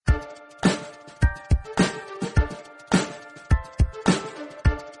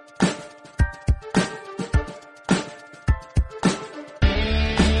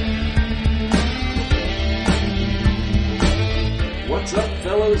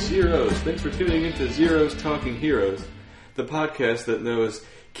Hello, Zeros. Thanks for tuning into Zeros Talking Heroes, the podcast that knows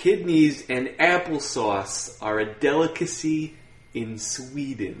kidneys and applesauce are a delicacy in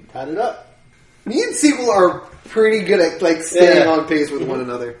Sweden. Add it up. Me and Siebel are pretty good at staying on pace with one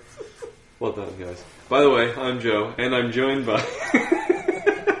another. Well done, guys. By the way, I'm Joe, and I'm joined by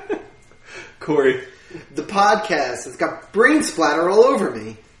Corey The podcast has got brain splatter all over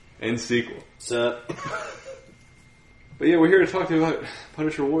me. and Sequel. What's up? But yeah, we're here to talk to you about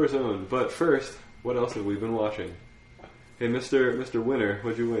Punisher Warzone. But first, what else have we been watching? Hey, Mr. Winner,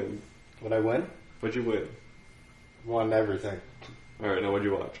 what'd you win? Would I win? What'd you win? Won everything. Alright, now what'd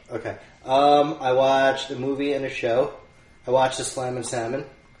you watch? Okay. I watched a movie and a show. I watched The Slam and Salmon.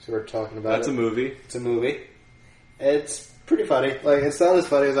 So we're talking about That's it. a movie. It's a movie. It's pretty funny. Like, it's not as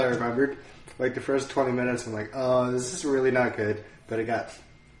funny as I remembered. Like, the first 20 minutes, I'm like, oh, this is really not good. But it got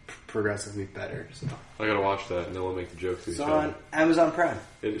progressively better. So. I gotta watch that, and then we'll make the jokes to It's each on other. Amazon Prime.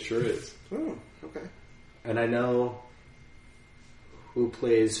 It sure is. Oh, okay. And I know who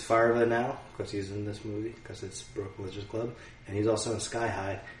plays Farva now, because he's in this movie, because it's Brooklyn Wizards Club. And he's also in Sky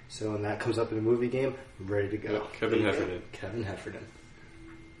High. So when that comes up in a movie game, I'm ready to go. Yep, Kevin Heffernan. Kevin Heffernan.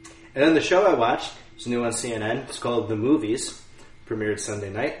 And then the show I watched is new on CNN. It's called The Movies. Premiered Sunday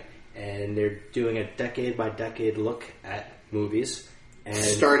night. And they're doing a decade-by-decade look at movies. And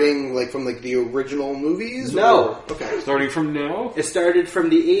Starting from the original movies? No. Or? Okay. Starting from now? it started from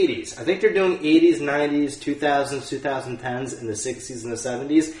the 80s. I think they're doing 80s, 90s, 2000s, 2010s, and the 60s and the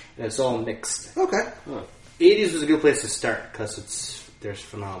 70s. And it's all mixed. Okay. Huh. 80s was a good place to start because there's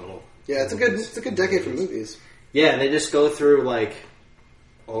phenomenal. Yeah, it's a good decade for movies. Yeah, and they just go through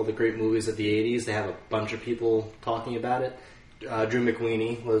all the great movies of the 80s. They have a bunch of people talking about it. Drew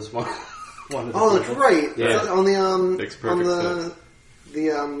McWeeny was one of the Oh, that's people. right. Yeah. On the Makes on perfect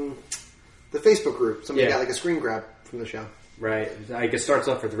the Facebook group, somebody Yeah. got a screen grab from the show. Right. It starts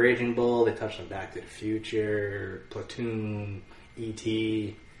off with Raging Bull. They touch on Back to the Future, Platoon,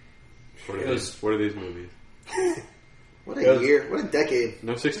 E.T. What are these movies? What It a was- year! What a decade!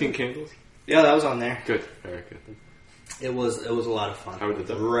 No 16 Candles? Yeah, that was on there. Good. Very good. It was a lot of fun. How did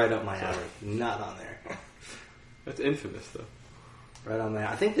that- Right up my alley. Not on there. That's infamous, though. Right on there.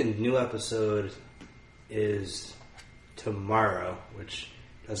 I think the new episode is tomorrow, which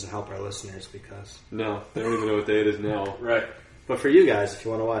doesn't help our listeners because... No, they don't even know what day it is now. Right. But for you guys, if you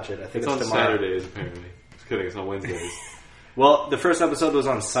want to watch it, I think It's on tomorrow. Saturdays, apparently. Just kidding, it's on Wednesdays. Well, the first episode was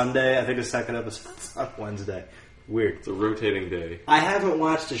on Sunday. I think the second episode was on Wednesday. Weird. It's a rotating day. I haven't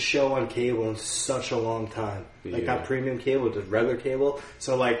watched a show on cable in such a long time. Like, Yeah. not premium cable, just regular cable.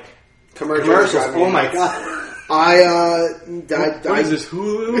 So, Commercials. commercials. Oh my god. What is this,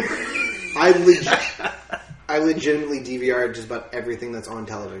 Hulu? I legitimately DVR'd just about everything that's on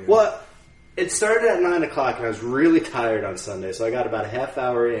television. Well, it started at 9 o'clock, and I was really tired on Sunday, so I got about a half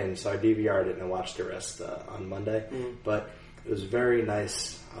hour in, so I DVR'd it and I watched the rest on Monday. But it was very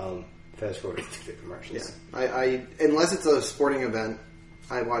nice fast forwarding to the commercials. Yeah, I unless it's a sporting event,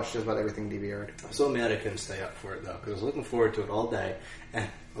 I watch just about everything DVR'd. I'm so mad I couldn't stay up for it, though, because I was looking forward to it all day, and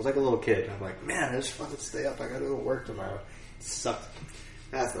I was like a little kid. I'm like, man, I just fucking stay up. I gotta go to work tomorrow. It sucked.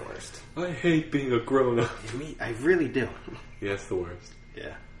 That's the worst. I hate being a grown-up. I really do. Yeah, it's the worst.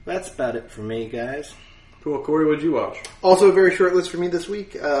 Yeah. That's about it for me, guys. Cool. Corey, what'd you watch? Also, a very short list for me this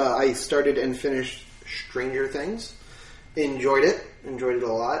week. I started and finished Stranger Things. Enjoyed it a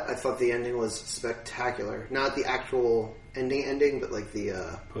lot. I thought the ending was spectacular. Not the actual ending, but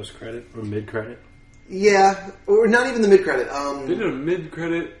the Post-credit or mid-credit? yeah, or not even the mid credit. They did a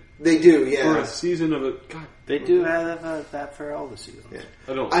mid-credit They do, for yeah. a season of a... God, They do have that for all the seasons. Yeah.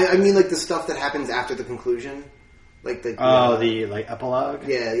 I don't... I mean, the stuff that happens after the conclusion, the The epilogue?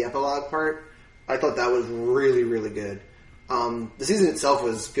 yeah, the epilogue part. I thought that was really, really good. The season itself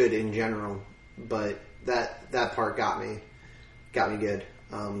was good in general, but that part got me good.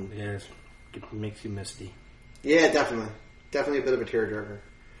 Yes. It makes you misty. Yeah, definitely a bit of a tearjerker.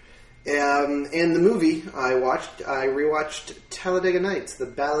 And the movie I rewatched Talladega Nights, The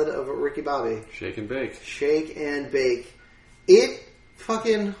Ballad of Ricky Bobby. Shake and bake. Shake and bake. It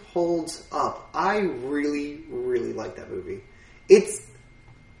fucking holds up. I really, really like that movie.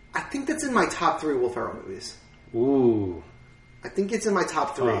 I think that's in my top 3 Will Ferrell movies. Ooh. I think it's in my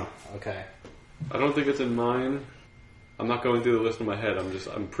top 3. Oh, okay. I don't think it's in mine. I'm not going through the list in my head.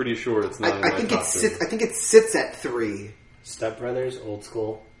 I'm pretty sure it's not in my I think top it 3. sits. I think it sits at 3. Step Brothers, Old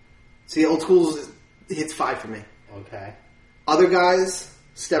School. See, Old School's hits 5 for me. Okay. Other Guys,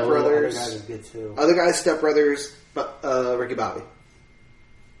 Step Brothers. Other Guys is good too. Other Guys, Step Brothers, Ricky Bobby.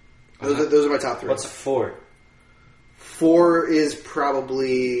 Those are my top 3. What's 4? 4 is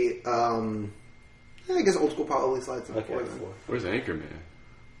probably, I guess Old School probably slides in Okay, 4 then. 4. Where's Anchorman?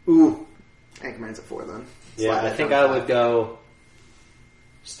 Ooh, Anchorman's a 4 then. Yeah, Slide I that think down I to would 5. go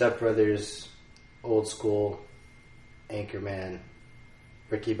Step Brothers, Old School, Anchorman,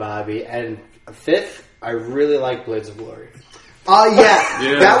 Ricky Bobby, and fifth, I really like Blades of Glory. Yeah.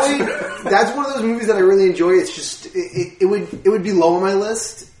 Yeah. That's one of those movies that I really enjoy. It's just it would be low on my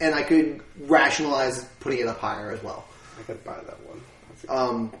list, and I could rationalize putting it up higher as well. I could buy that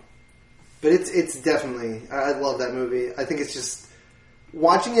one. But it's definitely, I love that movie. I think it's just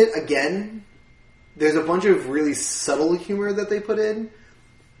watching it again. There's a bunch of really subtle humor that they put in,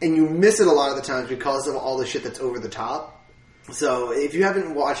 and you miss it a lot of the times because of all the shit that's over the top. So if you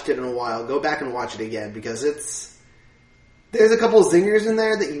haven't watched it in a while, go back and watch it again because there's a couple zingers in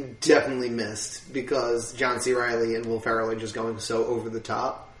there that you definitely missed because John C. Reilly and Will Ferrell are just going so over the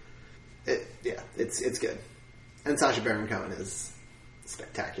top. It's good. And Sacha Baron Cohen is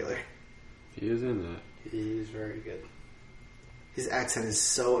spectacular. He is in that. He's very good. His accent is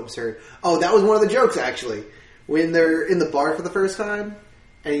so absurd. Oh, that was one of the jokes, actually. When they're in the bar for the first time,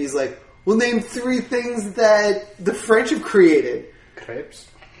 and he's like, "We'll name 3 things that the French have created." Crepes?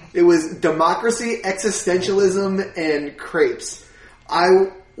 It was democracy, existentialism, and crepes. I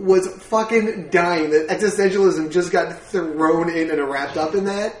was fucking dying that existentialism just got thrown in and wrapped up in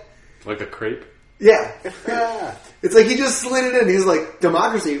that. Like a crepe? Yeah. Yeah. It's like he just slid it in. He's like,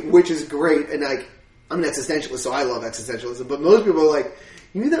 democracy, which is great. And like, I'm an existentialist, so I love existentialism. But most people are like,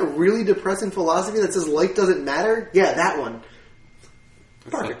 you mean that really depressing philosophy that says life doesn't matter? Yeah, that one.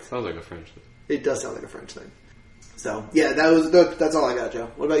 Perfect. Sounds like a French thing. It does sound like a French thing. So, yeah, that's all I got,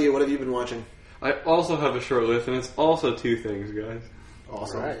 Joe. What about you? What have you been watching? I also have a short list, and it's also 2 things, guys.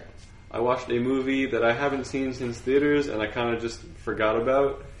 Awesome. Right. I watched a movie that I haven't seen since theaters, and I kind of just forgot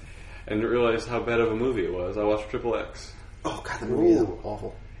about, and realized how bad of a movie it was. I watched Triple X. Oh, God, the movie is Ooh.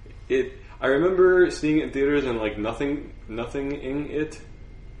 awful. I remember seeing it in theaters and like nothing in it.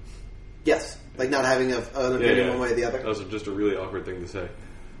 Yes. Like not having an opinion one way or the other. That was just a really awkward thing to say.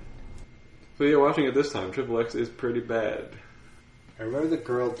 So yeah, watching it this time, Triple X is pretty bad. I remember the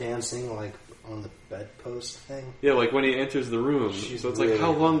girl dancing, like, on the bedpost thing. Yeah, like when he enters the room. She's So it's really- like,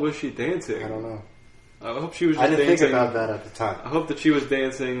 how long was she dancing? I don't know. I hope she was just I didn't dancing. think about that at the time. I hope that she was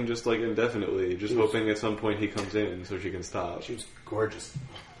dancing just like indefinitely, just hoping at some point he comes in so she can stop. She was gorgeous.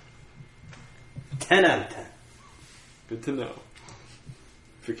 10 out of 10. Good to know.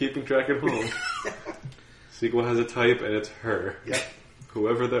 If you're keeping track at home, sequel has a type and it's her. Yep.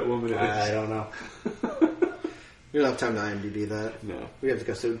 Whoever that woman is. I don't know. We don't have time to IMDb that. No. We have to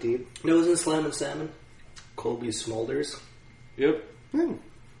go so deep. No, it was in Slam and Salmon. Colby Smulders Yep. Hmm.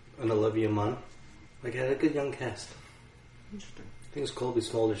 and Olivia Munn. Like, it had a good young cast. Interesting. I think it's Colby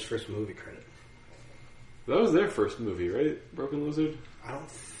Smulders' first movie credit. That was their first movie, right? Broken Lizard? I don't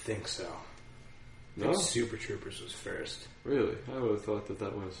think so. I No? think Super Troopers was first. Really? I would have thought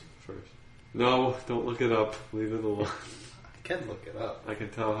that was first. No, don't look it up. Leave it alone. I can look it up. I can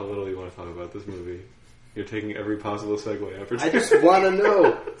tell how little you want to talk about this movie. You're taking every possible segue opportunity. I just want to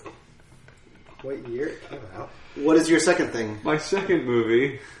know what year it came out. What is your second thing? My second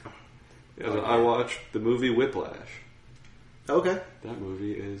movie is I watched the movie Whiplash. Okay. That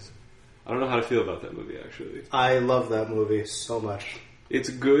movie is... I don't know how to feel about that movie, actually. I love that movie so much. It's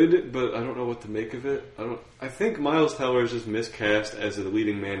good, but I don't know what to make of it. I think Miles Teller is just miscast as the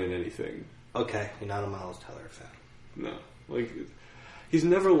leading man in anything. Okay, you're not a Miles Teller fan. No. Like, he's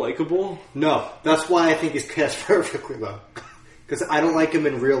never likable. No, that's why I think he's cast perfectly, though. Because I don't like him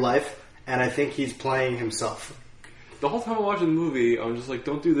in real life, and I think he's playing himself. The whole time I'm watching the movie, I'm just like,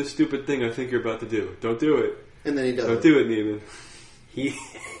 don't do this stupid thing I think you're about to do. Don't do it. And then he does Don't it. do it, Neiman.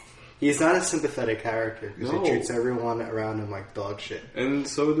 He's not a sympathetic character, because No. he treats everyone around him like dog shit. And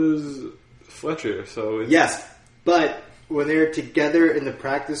so does Fletcher, so it's... Yes, but when they were together in the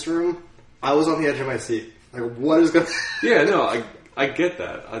practice room, I was on the edge of my seat. Like, what is going to... Yeah, no, I get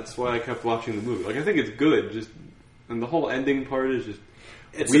that. That's why I kept watching the movie. Like, I think it's good, just... And the whole ending part is just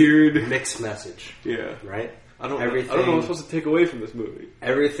It's weird. a mixed message, Yeah. right? I don't know what Everything- I'm supposed to take away from this movie.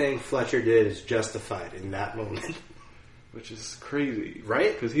 Everything Fletcher did is justified in that moment. Which is crazy.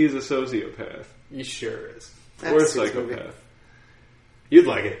 Right? Because he's a sociopath. He sure is. That's Or a a good movie. psychopath. You'd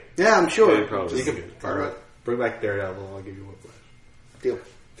like it. Yeah, I'm sure. Yeah, probably. You Just- can borrow it. Bring back Daredevil, I'll give you Whiplash. Deal.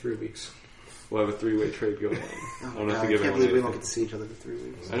 3 weeks. We'll have a 3-way trade going on. Oh, I don't God, have I to give can't anyone believe we anything. won't get to see each other for 3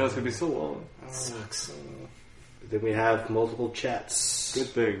 weeks. I know, it's going to be so long. Sucks. Then we have multiple chats. Good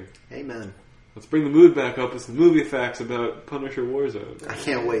thing. Amen. Let's bring the mood back up with some movie facts about Punisher Warzone. I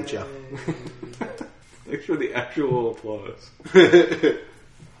can't wait, Joe. Thanks for the actual applause.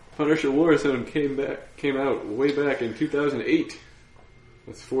 Punisher Warzone came out way back in 2008.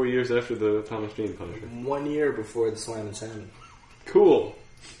 That's 4 years after the Thomas Jane Punisher. 1 year before the Slam and Salmon. Cool.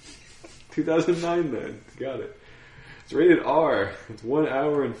 2009 then. Got it. It's rated R. It's 1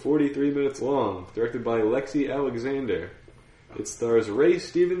 hour and 43 minutes long. Directed by Lexi Alexander. It stars Ray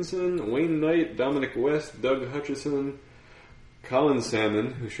Stevenson, Wayne Knight, Dominic West, Doug Hutchison, Colin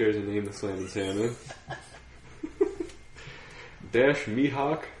Salmon, who shares a name with Slam and Salmon, Dash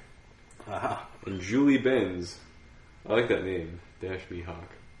Mihawk, and Julie Benz. I like that name, Dash Mihawk.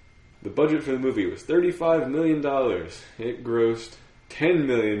 The budget for the movie was $35 million. It grossed $10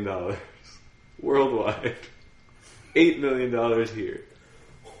 million worldwide. $8 million here.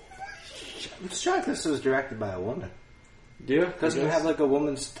 I'm shocked this was directed by a woman. Yeah. Doesn't it have like a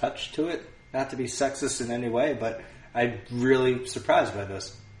woman's touch to it? Not to be sexist in any way, but I'm really surprised by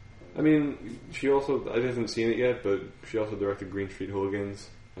this. I mean, I haven't seen it yet, but she also directed Green Street Hooligans.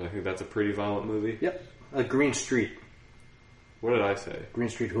 And I think that's a pretty violent movie. Yep. Green Street. What did I say? Green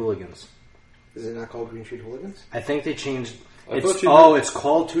Street Hooligans. Is it not called Green Street Hooligans? I think they changed... thought it's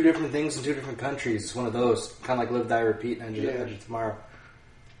called two different things in two different countries. It's one of those. Kind of like Live, Die, Repeat and Edge of Tomorrow.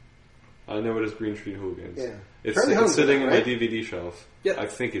 I know it is Green Street Hooligans. Yeah. It's sitting in right? my DVD shelf. Yep. I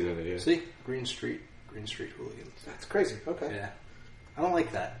think he's in it, yeah. See? Green Street Hooligans. That's crazy. Okay. Yeah. I don't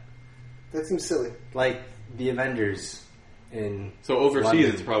like that. That seems silly. Like the Avengers in So overseas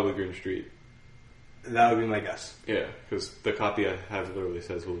London. it's probably Green Street. That would be my guess. Yeah, because the copy I have literally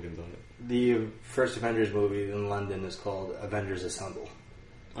says Hooligans on it. The first Avengers movie in London is called Avengers Assemble.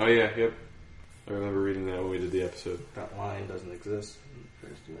 Oh yeah, yep. I remember reading that when we did the episode. That line doesn't exist.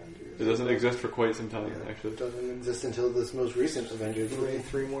 First Avengers. It doesn't exist for quite some time, Yeah, actually. It doesn't exist until this most recent Avengers movie.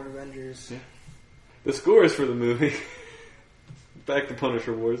 Three more Avengers. Yeah. The scores for the movie. Back to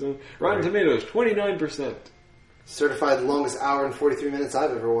Punisher Warzone. Rotten Tomatoes, 29%. Certified longest hour and 43 minutes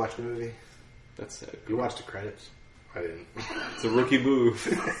I've ever watched a movie. That's sad. You watched the credits? I didn't. It's a rookie move.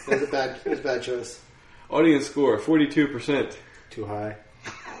 It was a bad choice. Audience score, 42%. Too high.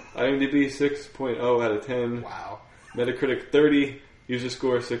 IMDb, 6.0 out of 10. Wow. Metacritic, 30. User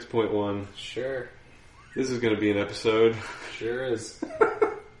score, 6.1. Sure. This is going to be an episode. Sure is.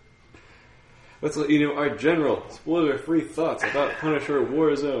 Let's let you know our general spoiler-free thoughts about Punisher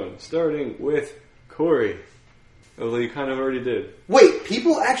Warzone, starting with Corey. Although you kind of already did. Wait,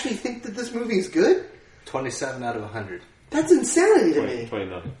 people actually think that this movie is good? 27 out of 100. That's insanity to me.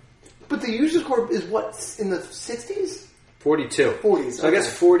 29. But the user score is what, in the 60s? 42. 40s. So I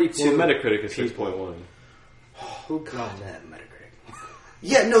guess 42. Well, Metacritic is 6.1. Who got that Metacritic?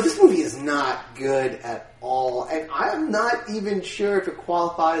 Yeah, no, this movie is not good at all. And I'm not even sure if it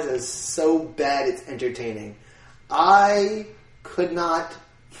qualifies as so bad it's entertaining. I could not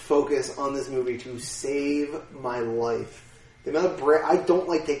focus on this movie to save my life. The amount of I don't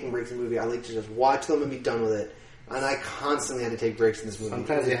like taking breaks in a movie. I like to just watch them and be done with it. And I constantly had to take breaks in this movie.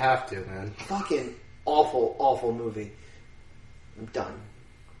 Sometimes you have to, man. Fucking awful, awful movie. I'm done.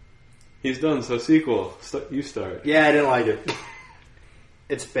 He's done, so sequel. You start. Yeah, I didn't like it.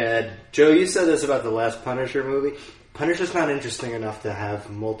 It's bad. Joe, you said this about the last Punisher movie. Punisher's not interesting enough to have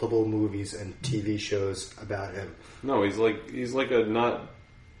multiple movies and TV shows about him. No, he's like a not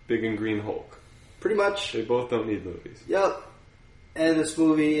big and green Hulk. Pretty much. They both don't need movies. Yep. And this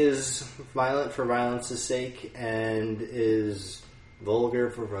movie is violent for violence's sake and is vulgar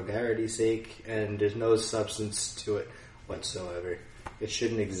for vulgarity's sake, and there's no substance to it whatsoever. It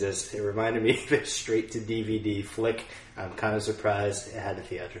shouldn't exist. It reminded me of a straight-to-DVD flick. I'm kind of surprised it had a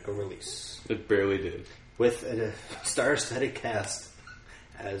theatrical release. It barely did. With a star-studded cast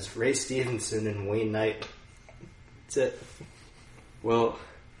as Ray Stevenson and Wayne Knight. That's it. Well,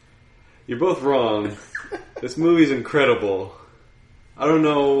 you're both wrong. This movie's incredible. I don't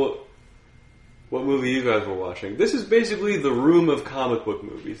know what movie you guys were watching. This is basically the room of comic book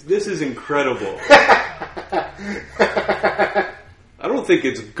movies. This is incredible. I don't think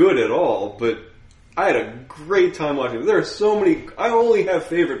it's good at all, but I had a great time watching it. There are so many... I only have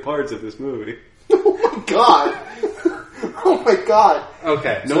favorite parts of this movie. Oh my god! Oh my god!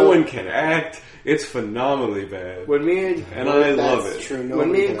 Okay. No one can act. It's phenomenally bad. When me and I love it. True.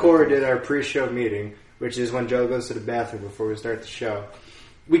 when me and Cora did our pre-show meeting, which is when Joe goes to the bathroom before we start the show,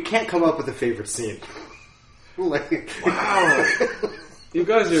 we can't come up with a favorite scene. Like, Wow. You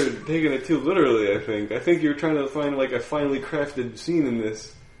guys are taking it too literally, I think. I think you're trying to find like a finely crafted scene in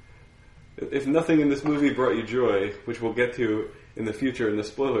this. If nothing in this movie brought you joy, which we'll get to in the future in the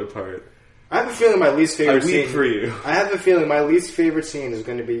spoiler part, I have a feeling my least favorite I weep scene... for you. I have a feeling my least favorite scene is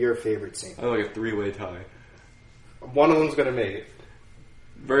going to be your favorite scene. I like a three-way tie. One of them's going to make it.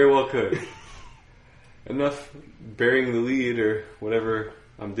 Very well could. Enough bearing the lead or whatever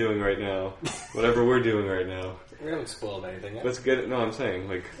I'm doing right now. Whatever we're doing right now. We haven't spoiled anything yet. Let's get it. No, I'm saying,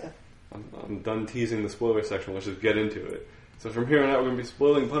 like, I'm done teasing the spoiler section. Let's just get into it. So from here on out, we're going to be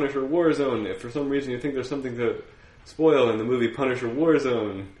spoiling Punisher Warzone. If for some reason you think there's something to spoil in the movie Punisher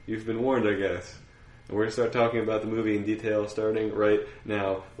Warzone, you've been warned, I guess. And we're going to start talking about the movie in detail starting right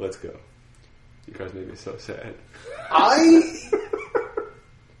now. Let's go. You guys made me so sad. I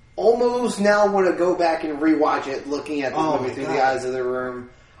almost now want to go back and rewatch it, looking at the movie through the eyes of the room.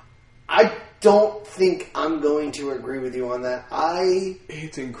 I don't think I'm going to agree with you on that.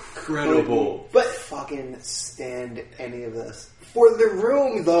 It's incredible. But fucking stand any of this. For The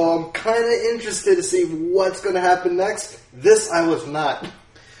Room, though, I'm kind of interested to see what's going to happen next. This I was not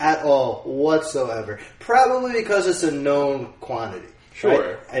at all whatsoever. Probably because it's a known quantity.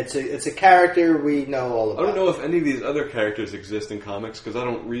 Sure. Right? It's a character we know all about. I don't know if any of these other characters exist in comics because I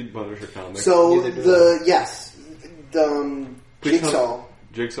don't read Punisher comics. So Neither do Jigsaw.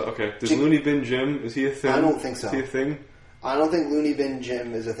 Jigsaw, okay. Does Looney Bin Jim, is he a thing? I don't think so. Is he a thing? I don't think Looney Bin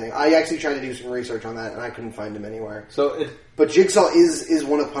Jim is a thing. I actually tried to do some research on that, and I couldn't find him anywhere. But Jigsaw is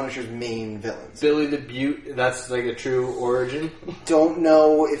one of Punisher's main villains. Billy the Beaut, that's like a true origin? Don't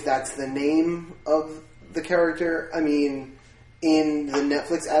know if that's the name of the character. I mean, in the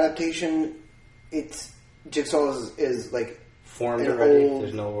Netflix adaptation, Jigsaw is like formed an already? old-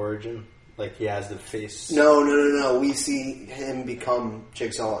 There's no origin? Like he has the face? No. We see him become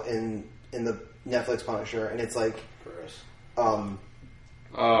Jigsaw in the Netflix Punisher, and it's like,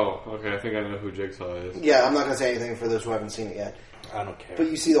 Oh, okay. I think I know who Jigsaw is. yeah. I'm not going to say anything for those who haven't seen it yet. I don't care. But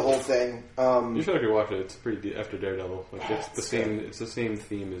you see the whole thing. You should actually watch it. It's pretty after Daredevil. Like it's the same. It's the same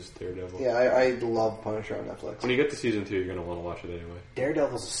theme as Daredevil. Yeah, I love Punisher on Netflix. When you get to season 2, you're gonna want to watch it anyway.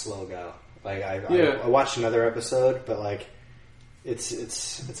 Daredevil's a slow go. Like Yeah. I watched another episode, but like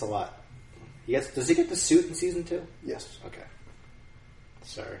it's a lot. Does he get the suit in season 2? Yes. Okay.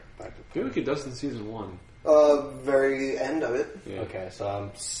 Sorry. Back to I feel like he does in season 1. Very end of it. Yeah. Okay, so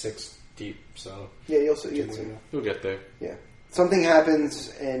I'm 6 deep. So Yeah, you'll see. He'll get there. Yeah. Something happens,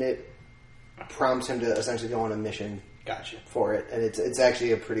 and it prompts him to essentially go on a mission gotcha. for it, and it's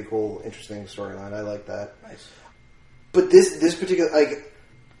actually a pretty cool, interesting storyline. I like that. Nice. But this particular, like,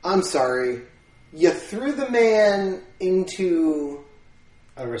 I'm sorry, you threw the man into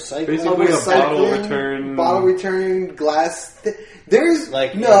A recycling. Basically, bottle return glass. There's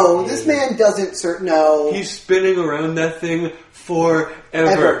Like, no. yeah, This yeah. man doesn't. No, He's spinning around that thing forever.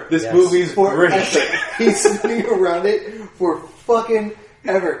 Ever. This Yes. movie's great. He's spinning around it for fucking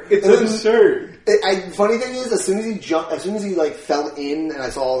ever. It's And then- absurd. Funny thing is, as soon as he like fell in, and I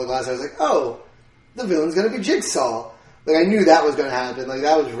saw all the glass, I was like, oh, the villain's gonna be Jigsaw. Like I knew that was gonna happen. Like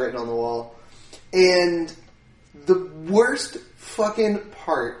that was written on the wall. And the worst fucking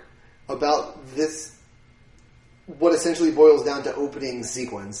part about this, what essentially boils down to opening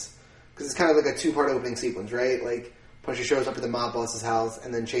sequence, because it's kind of like a 2-part opening sequence, right? Like Punisher shows up at the mob boss's house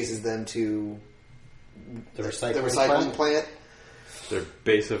and then chases them to the the recycling, recycling plant. Their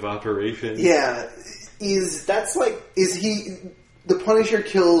base of operation. Yeah, the Punisher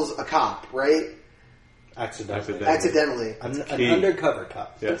kills a cop, right? Accidentally. An undercover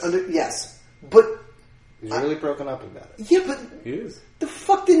cop. Yes. Yes, but He's really broken up about it. yeah, but He is. the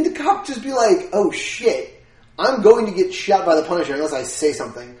fuck didn't the cop just be like, "Oh shit, I'm going to get shot by the Punisher unless I say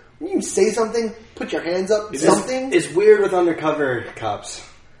something"? When you say something, put your hands up. Something. It's weird with undercover cops.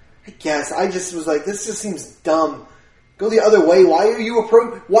 I guess I just was like, this just seems dumb. Go the other way. Why would he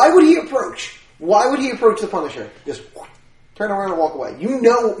approach? Why would he approach the Punisher? Just turn around and walk away. You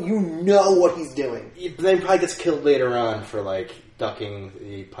know what he's doing. But then he probably gets killed later on for like ducking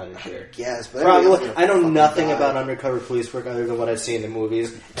the Punisher. Yes, but Probably. I know nothing about undercover police work other than what I've seen in the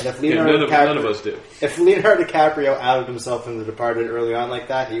movies. And if Leonardo none of us do. If Leonardo DiCaprio outed himself in The Departed early on like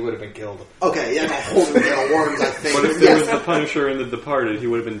that, he would have been killed. Okay, yeah, holding the can of worms, I think. But if there was the Punisher in The Departed, he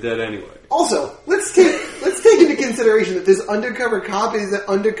would have been dead anyway. Also, let's take into consideration that this undercover cop is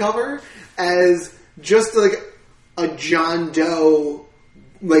undercover as just like a John Doe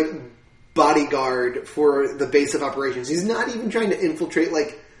like bodyguard for the base of operations. He's not even trying to infiltrate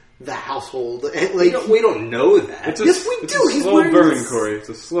like the household. Like We don't know that. Yes, we It's do. a He's slow wearing burn, this- Corey. It's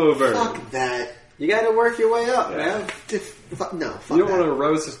a slow burn. Fuck that. You got to work your way up, man. No, fuck You don't that. want to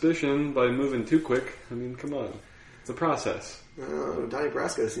arouse suspicion by moving too quick. I mean, come on. It's a process. Donnie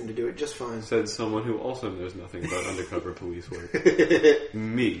Brasco seemed to do it just fine. Said someone who also knows nothing about undercover police work.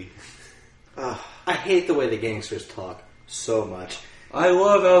 Me. I hate the way the gangsters talk so much. I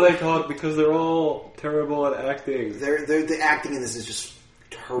love how they talk because they're all terrible at acting. The acting in this is just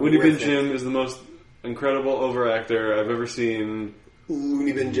terrific. Looney Bin Jim is the most incredible overactor I've ever seen.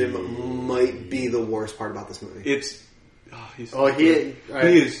 Looney Bin Jim might be the worst part about this movie. It's... Oh, he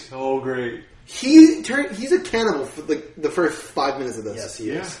is so great. He's a cannibal for the first 5 minutes of this. Yes, he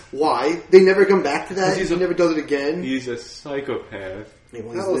is. Why? They never come back to that? He's He never does it again? He's a psychopath. Well,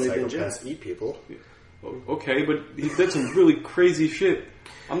 No, he's really been psychopaths eat people. Okay, but he did some really crazy shit.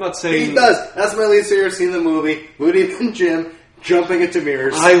 I'm not saying... He does. That's my least favorite scene in the movie. Woody and Jim jumping into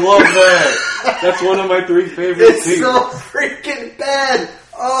mirrors. I love that. That's one of my 3 favorite It's scenes. so freaking bad.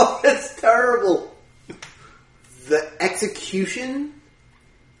 Oh, it's terrible. The execution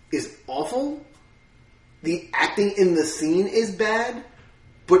is awful. The acting in the scene is bad.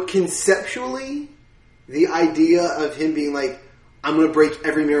 But conceptually, the idea of him being like, I'm going to break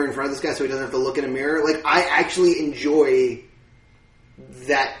every mirror in front of this guy so he doesn't have to look in a mirror. Like, I actually enjoy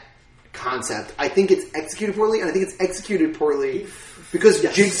that concept. I think it's executed poorly, and I think it's executed poorly because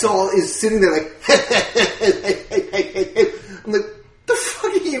Jigsaw is sitting there like, I'm like, the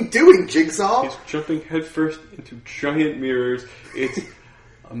fuck are you doing, Jigsaw? He's jumping headfirst into giant mirrors. It's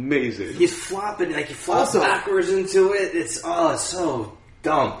amazing. He's flopping, like he flops Also- backwards into it. It's so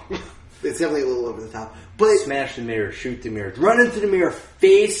dumb. It's definitely a little over the top. But Smash the mirror, shoot the mirror, run into the mirror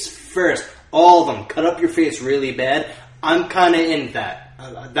face first. All of them. Cut up your face really bad. I'm kind of in that.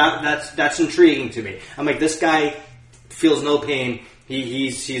 That's intriguing to me. I'm like, this guy feels no pain.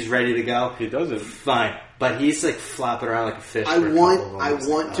 He's ready to go. He doesn't. Fine, but he's like flopping around like a fish. I for a want couple of I moments.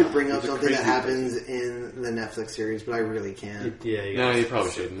 want to bring up he's a something that crazy happens in the Netflix series, but I really can't. Yeah, you No, guys- you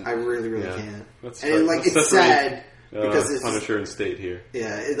probably shouldn't. I really Yeah. can't. Let's And start- like let's it's separate, sad because it's Punisher and State here.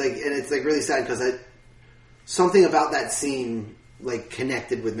 yeah, it's like really sad because something about that scene like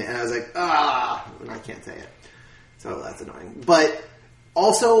connected with me, and I was like, and I can't say it, so that's annoying. But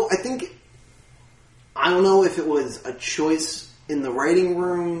also, I think I don't know if it was a choice in the writing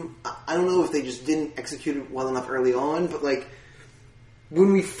room. I don't know if they just didn't execute it well enough early on. But like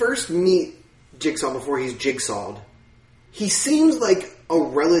when we first meet Jigsaw before he's jigsawed, he seems like a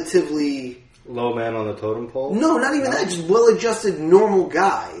relatively low man on the totem pole. no, not even that, just well-adjusted, normal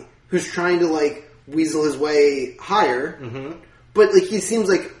guy who's trying to like weasel his way higher. Mm-hmm. But like he seems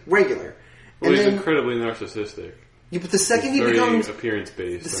like regular. Well, and he's then, incredibly narcissistic. yeah, but the second He's he very becomes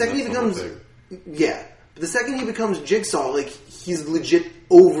appearance-based. the and second he that's the whole becomes thing. yeah, but the second he becomes Jigsaw, like he's legit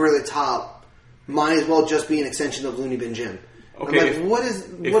over the top. Might as well just be an extension of Looney Bin Jim. Okay, I'm like, what is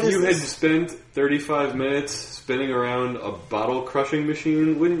If what is you had this? spent 35 minutes spinning around a bottle crushing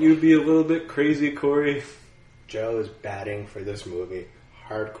machine, wouldn't you be a little bit crazy, Corey? Joe is batting for this movie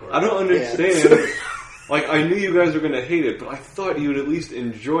hardcore. I don't understand. Like, I knew you guys were going to hate it, but I thought you would at least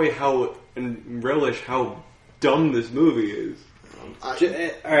enjoy how and relish how dumb this movie is. All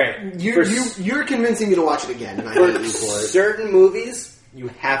right, You're convincing me to watch it again, and I for hate you for it. certain movies, you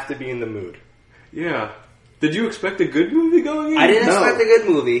have to be in the mood. Yeah. Did you expect a good movie going in? I didn't No. expect a good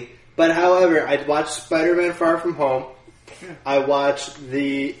movie, but however, I watched Spider-Man: Far From Home. I watched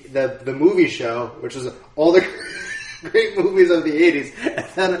the movie show, which is all the great movies of the '80s, and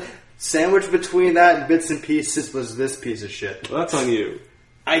then sandwiched between that and bits and pieces was this piece of shit. Well, that's on you.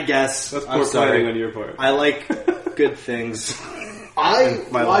 I guess That's I'm poor sorry. planning on your part. I like good things. I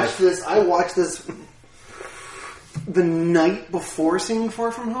my watched life. I watched this the night before seeing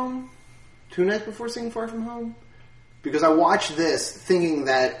Far From Home. 2 nights before seeing Far From Home, because I watched this thinking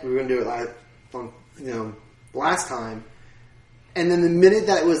that we were going to do it last time, and then the minute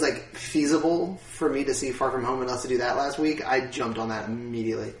that it was like feasible for me to see Far From Home and us to do that last week, I jumped on that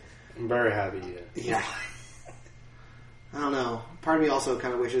immediately. I'm very happy you did. Yeah, I don't know. Part of me also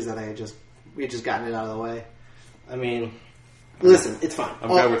kind of wishes that we had just gotten it out of the way. I mean, Listen, it's fine. I'm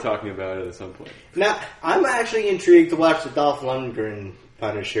glad we're talking about it at some point. now I'm actually intrigued to watch the Dolph Lundgren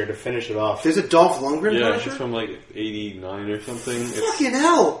Punisher to finish it off. There's a Dolph Lundgren Yeah, Punisher? it's from like 89 or something. Fucking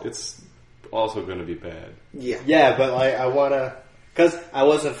hell! It's also going to be bad. Yeah. Yeah, but like I wanna, because I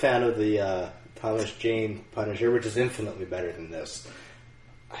wasn't a fan of the Thomas Jane Punisher, which is infinitely better than this.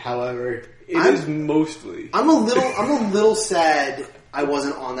 However, It is mostly. I'm a little sad I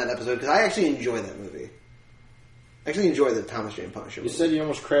wasn't on that episode because I actually enjoy that movie. I actually enjoy the Thomas Jane Punisher you movie. said you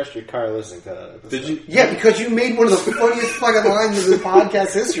almost crashed your car listening to that episode. Did you? Yeah, because you made one of the funniest fucking lines in the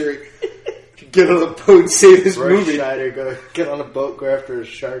podcast history. Get on a boat and save this Roy movie. Scheider, go get on a boat, go after a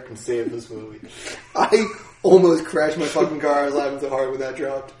shark, and save this movie. I almost crashed my fucking car. I was laughing so hard when that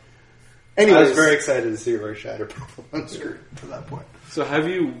dropped. I Anyways, was very excited to see Roy Scheider perform on screen to that point. So have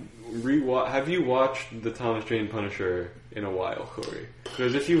you watched the Thomas Jane Punisher in a while, Corey?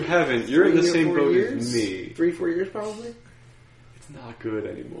 Because if you haven't, you're in the 3 or same 4 boat years? as me. 3-4 years probably. It's not good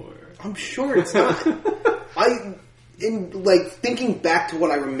anymore. I'm sure it's not. In like thinking back to what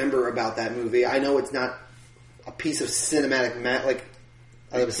I remember about that movie, I know it's not a piece of cinematic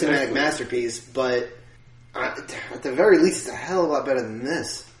cinematic masterpiece, but at the very least, it's a hell of a lot better than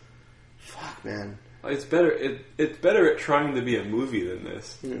this. Fuck man. It's better. It's better at trying to be a movie than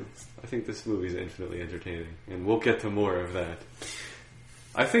this. Yeah. I think this movie is infinitely entertaining, and we'll get to more of that.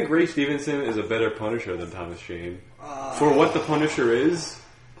 I think Ray Stevenson is a better Punisher than Thomas Jane. For what the Punisher is,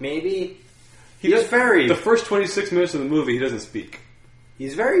 Maybe. He's very... The first 26 minutes of the movie, he doesn't speak.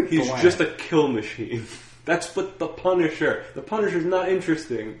 He's very He's bland. just a kill machine. That's what the Punisher. The Punisher's not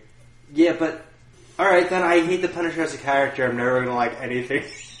interesting. Yeah, but... Alright, then I hate the Punisher as a character. I'm never going to like anything.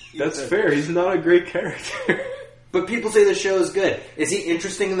 That's fair. He's not a great character. But people say the show is good. Is he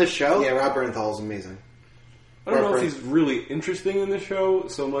interesting in the show? Yeah, Rob Bernthal is amazing. I don't know if he's really interesting in the show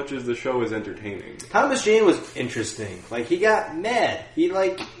so much as the show is entertaining. Thomas Jane was interesting. Like, he got mad. He,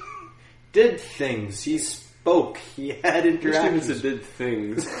 did things. He spoke. He had interactions. Stevenson did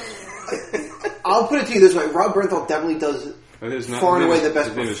things. I'll put it to you this way: Rob Bernthal definitely does far and away the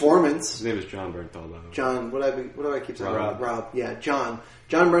best performance. His name is John Bernthal, though. John, what do I keep saying? Rob. Rob. Yeah, John.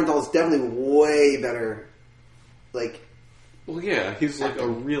 John Bernthal is definitely way better. Well, yeah, he's like a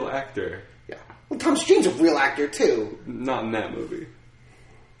real actor. Yeah. Well, Thomas Jane's a real actor too. Not in that movie.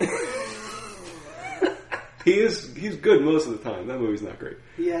 He's good most of the time. That movie's not great.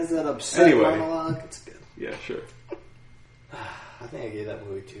 He has that upset Anyway. monologue. It's good. Yeah, sure. I think I gave that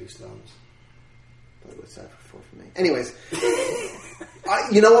movie 2 stones. But what's that for me? Anyways,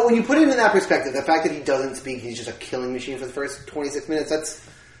 you know what? When you put it in that perspective, the fact that he doesn't speak, he's just a killing machine for the first 26 minutes. That's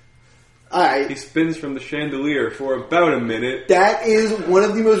all right. He spins from the chandelier for about a minute. That is one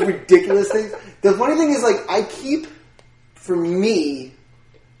of the most ridiculous things. The funny thing is, for me,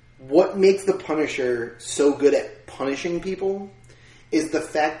 what makes the Punisher so good at punishing people is the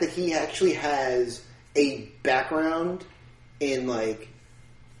fact that he actually has a background in,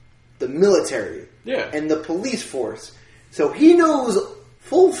 the military. Yeah. And the police force. So he knows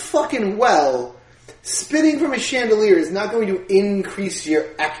full fucking well spinning from a chandelier is not going to increase your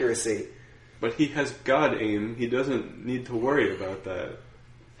accuracy. But he has God aim. He doesn't need to worry about that.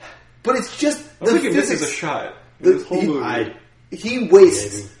 But it's just I the think he physics. misses a shot. This whole movie. He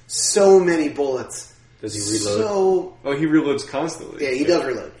wastes Maybe. so many bullets. Does he reload? He reloads constantly. Yeah, he does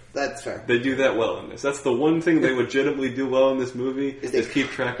reload. That's fair. They do that well in this. That's the one thing they legitimately do well in this movie is keep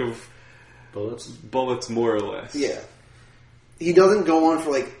track of bullets more or less. Yeah. He doesn't go on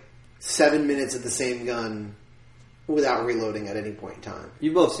for 7 minutes at the same gun without reloading at any point in time.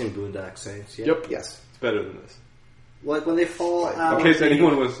 You've both seen Boondock Saints, yeah? Yep. Yes. It's better than this. Like when they fall out. In case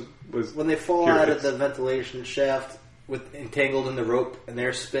anyone was when they fall curious. out of the ventilation shaft with entangled in the rope and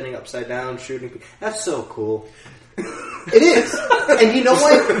they're spinning upside down shooting. That's so cool. It is. And you know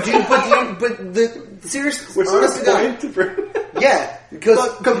what? But the serious, honest to God, yeah,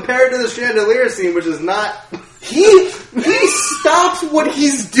 because Compared to the chandelier scene, which is not. he stops what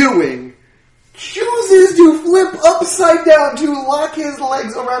he's doing, chooses to flip upside down to lock his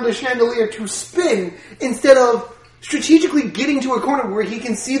legs around a chandelier to spin instead of strategically getting to a corner where he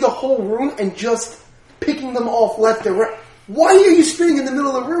can see the whole room and just picking them off left and right. Why are you spinning in the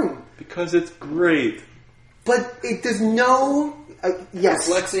middle of the room? Because it's great. But it does no... yes.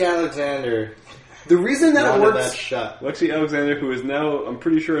 Lexi Alexander. The reason that it wanted works... that shot. Lexi Alexander, who is now, I'm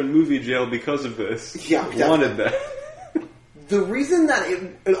pretty sure, in movie jail because of this, Yeah, wanted that. The reason that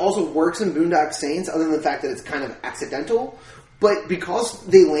it also works in Boondock Saints, other than the fact that it's kind of accidental, but because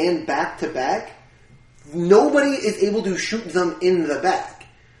they land back to back, nobody is able to shoot them in the back.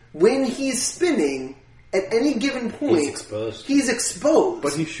 When he's spinning, at any given point, he's exposed.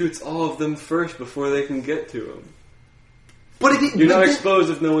 But he shoots all of them first before they can get to him. But if You're not exposed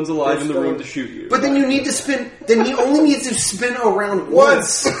if no one's alive in the room to shoot you. But then you need to spin. Then he only needs to spin around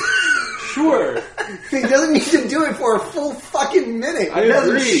once. Sure. He doesn't need to do it for a full fucking minute. I He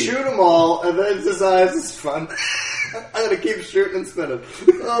doesn't agree. shoot them all and then decides it's fun. I'm gonna keep shooting and spinning.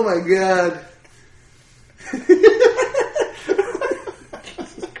 Oh my god.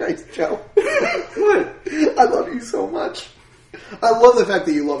 Jesus Christ, Joe. What? I love you so much. I love the fact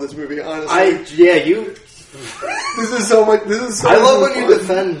that you love this movie, honestly. You. This is so much. This is so I love much when you fun.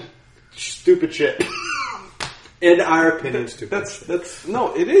 defend stupid shit. In our opinion, stupid. That's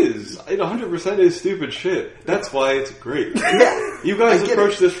no, it is. It 100% is stupid shit. That's why it's great. Yeah. You guys I get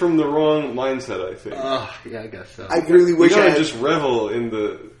approach this from the wrong mindset, I think. Yeah, I guess so. I really You wish I gotta had... just revel in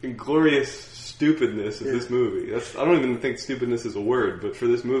the glorious stupidness of this movie. I don't even think stupidness is a word, but for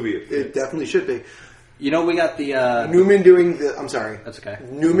this movie, it It fits. definitely should be. You know, we got the Newman doing the... I'm sorry. That's okay.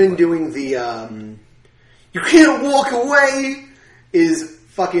 Newman doing the... You can't walk away is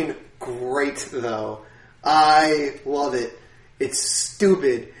fucking great, though. I love it. It's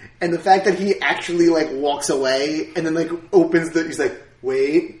stupid. And the fact that he actually, walks away and then, opens the... He's like,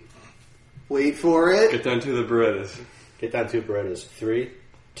 wait for it. Get down to the Berettas. Get down to Berettas. 3,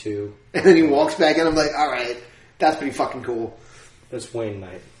 2. And then he walks back in. I'm like, all right, that's pretty fucking cool. That's Wayne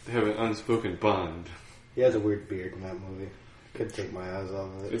Knight. They have an unspoken bond. He has a weird beard in that movie. Couldn't take my eyes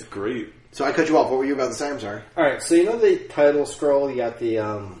off of it. It's great. So I cut you off. What were you about to say? I'm sorry. Alright, so you know the title scroll, you got the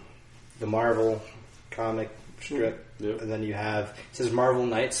Marvel comic strip, Yep. and then you have, it says Marvel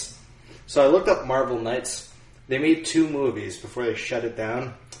Knights. So I looked up Marvel Knights. They made 2 movies before they shut it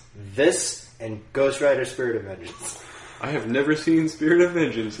down. This and Ghost Rider Spirit of Vengeance. I have never seen Spirit of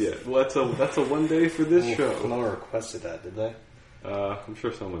Vengeance yet. Well, that's a one day for this show. No one requested that, did they? I'm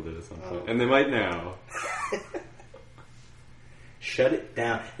sure someone did at some point. And they might now. Shut it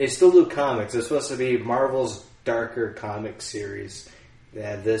down. They still do comics. It's supposed to be Marvel's darker comic series.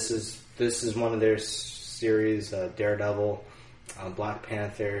 Yeah, this is one of their series. Daredevil, Black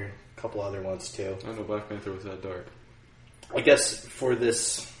Panther, a couple other ones too. I know Black Panther was that dark. I guess for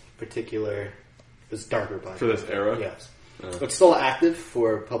this particular, it's darker Black For this Panther. era? Yes. It's still active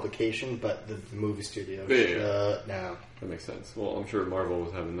for publication, but the movie studio shut down. That makes sense. Well, I'm sure Marvel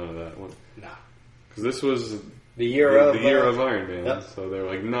was having none of that one. Nah. Because this was The year of Iron Man. Yep. So they were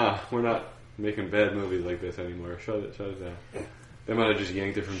like, nah, we're not making bad movies like this anymore. Shut it down. They might have just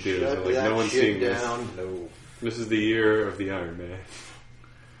yanked it from theaters. Shut They're like, that no one's shit seeing down. this. No. This is the year of the Iron Man.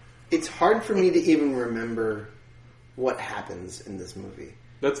 It's hard for me to even remember what happens in this movie.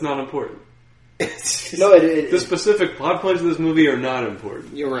 That's not important. No, The specific plot points of this movie are not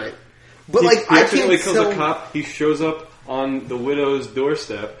important. You're right. But He I accidentally can't kills tell. a cop. He shows up on the widow's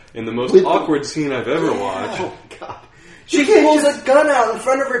doorstep in the most With- awkward scene I've ever watched. Oh, God. She can't pulls just- a gun out in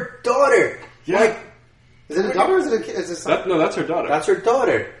front of her daughter. Yeah. Like, Is it a daughter or is it a son? No, that's her daughter. that's her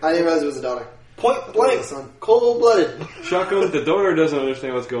daughter. I didn't realize it was a daughter. Point blank. son. Cold-blooded. Shotgun, the daughter doesn't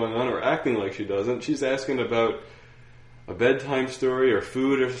understand what's going on or acting like she doesn't. She's asking about a bedtime story or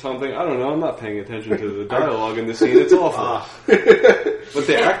food or something. I don't know. I'm not paying attention to the dialogue in the scene. It's awful. But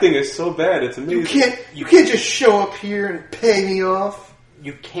the acting is so bad. It's amazing. You can't just show up here and pay me off.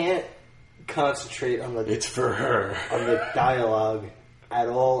 You can't concentrate on the It's for her. on the dialogue at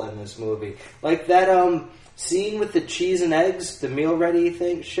all in this movie. Like that scene with the cheese and eggs, the meal ready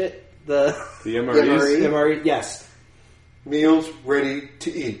thing, shit. The MREs. MRE, yes. Meals ready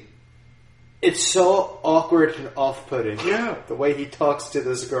to eat. It's so awkward and off-putting. Yeah. The way he talks to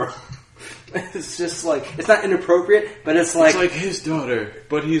this girl. It's just like, it's not inappropriate, but it's like... It's like his daughter,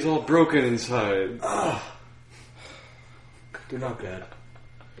 but he's all broken inside. They're not good.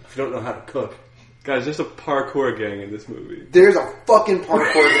 If you don't know how to cook. Guys, there's a parkour gang in this movie. There's a fucking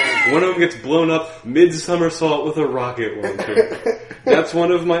parkour game. One of them gets blown up mid-somersault with a rocket launcher. That's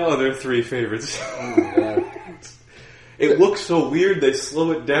one of my other 3 favorites. It looks so weird. They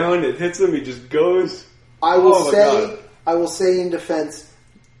slow it down. It hits him. He just goes. I will Oh my say, God. I will say in defense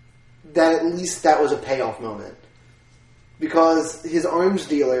that at least that was a payoff moment because his arms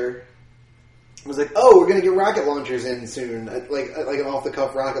dealer was like, "Oh, we're gonna get rocket launchers in soon," like an off the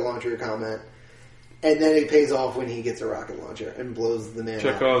cuff rocket launcher comment, and then it pays off when he gets a rocket launcher and blows the man out.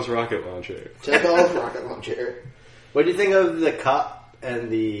 Chekhov's rocket launcher. Chekhov's rocket launcher. What do you think of the cop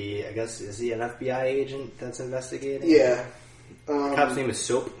and the, I guess, is he an FBI agent that's investigating? Yeah, The cop's name is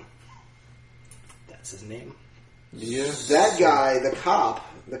Soap. That's his name. Yeah. that guy,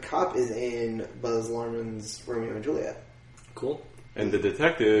 the cop is in Buzz Luhrmann's Romeo and Juliet. Cool. And the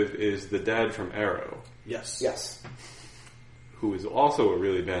detective is the dad from Arrow, Yes. Yes. who is also a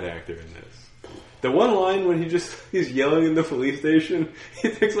really bad actor in this. The one line when he's yelling in the police station, he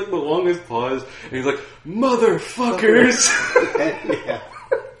takes like the longest pause, and he's like, "Motherfuckers!" Yeah.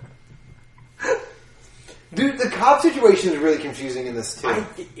 Dude, the cop situation is really confusing in this too.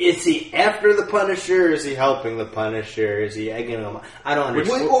 Is he after the Punisher? Or is he helping the Punisher? Is he egging him? I don't Which,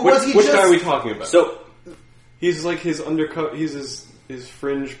 understand. Or was he which just- guy are we talking about? So, He's like his undercut. He's his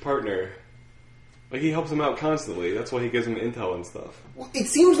fringe partner. Like he helps him out constantly. That's why he gives him intel and stuff. It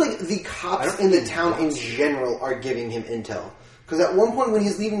seems like the I cops don't in the think town in that's- general are giving him intel. Because at one point when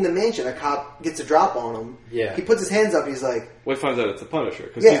he's leaving the mansion, a cop gets a drop on him. Yeah. He puts his hands up. He's like, Well, he finds out it's the Punisher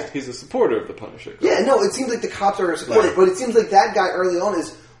because Yeah. he's a supporter of the Punisher. "Yeah, no." It seems like the cops are supportive, Right. but it seems like that guy early on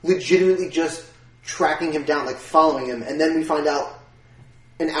is legitimately just tracking him down, like following him, and then we find out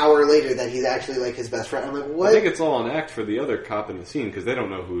an hour later that he's actually like his best friend. I'm like, what? I think it's all an act for the other cop in the scene because they don't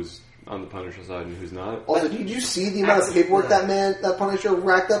know who's on the Punisher side and who's not. Also, did you see the amount of paperwork that Punisher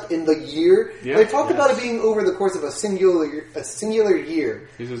racked up in the year? Yeah. They talked about it being over the course of a singular year.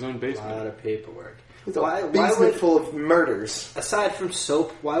 He's his own a basement. lot of paperwork. It's a Why basement would, full of murders. aside from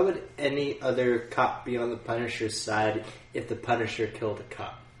Soap, why would any other cop be on the Punisher's side if the Punisher killed a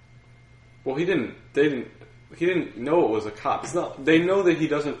cop? Well, he didn't know it was a cop. It's not. They know that he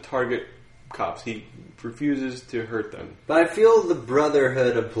doesn't target cops. He refuses to hurt them. But I feel the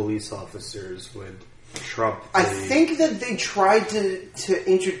brotherhood of police officers would trump. I think that they tried to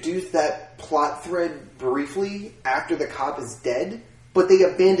introduce that plot thread briefly after the cop is dead, but they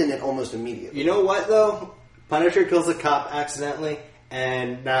abandoned it almost immediately. You know what, though? Punisher kills a cop accidentally,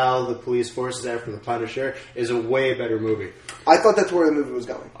 and now the police force is after the Punisher is a way better movie. I thought that's where the movie was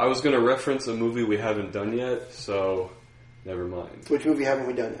going. I was going to reference a movie we haven't done yet, so never mind. Which movie haven't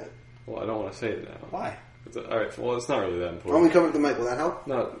we done yet? Well, I don't want to say it now. Why? Alright, well, it's not really that Why don't important. we come up with the mic? Will that help?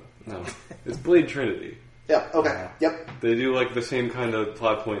 No. It's Blade Trinity. Yeah, okay. Yep, They do like the same kind of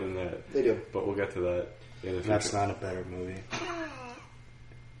plot point in that, they do. but we'll get to that in the future. That's not a better movie.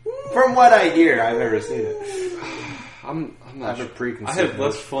 From what I hear, I've never seen it. I'm not I have a sure. preconceived I had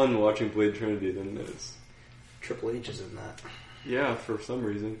less notion. fun watching Blade Trinity than this. Triple H is in that. Yeah, for some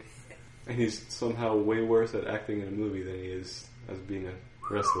reason. And he's somehow way worse at acting in a movie than he is as being a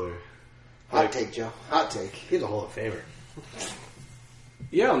wrestler. Hot take, Joe. Hot take. He's a Hall of Famer.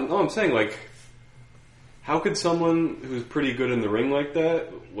 Yeah, I'm saying, like, how could someone who's pretty good in the ring like that,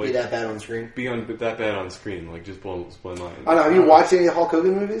 Be like, that bad on screen. be on that bad on screen? Like, just blows my mind. I don't know. Have you watched any of the Hulk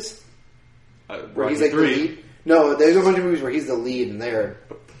Hogan movies? Where Rocky he's like 3. the lead? No, there's a bunch of movies where he's the lead, and they're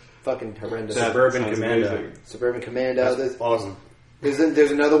fucking horrendous. That Suburban sounds Commando. amazing. Suburban Commando. That's awesome. There's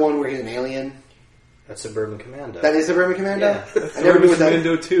another one where he's an alien. That's Suburban Commando. That is Suburban Commando? Yeah. I never knew what that.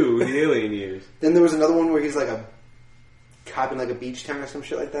 Commando 2, the alien years. Then there was another one where he's like a cop in like a beach town or some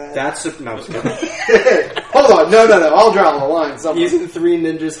shit like that. That's no, I'm just kidding. Hold on, no. I'll draw the line somewhere. He's in Three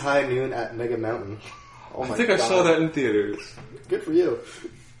Ninjas High Noon at Mega Mountain. Oh my I think God. I saw that in theaters. Good for you.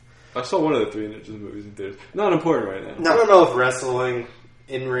 I saw one of the Three Ninjas movies in theaters. Not important right now. No. I don't know if wrestling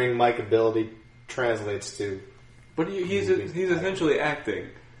in-ring mic ability translates to. But he's essentially acting.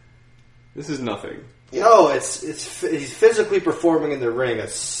 This is nothing. No, it's he's physically performing in the ring a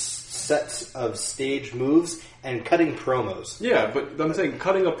set of stage moves and cutting promos. Yeah, but I'm saying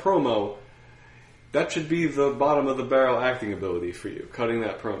cutting a promo, that should be the bottom of the barrel acting ability for you, cutting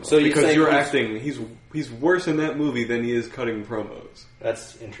that promo. So you're because saying you're he's- acting, he's worse in that movie than he is cutting promos.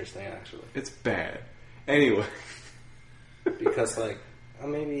 That's interesting, actually, It's bad. Anyway, because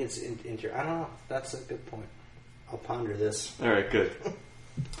maybe it's I don't know. That's a good point. I'll ponder this. all right, good.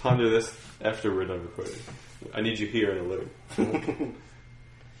 Ponder this after we're done recording. I need you here in a little.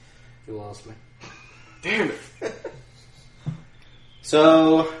 You lost me. Damn it!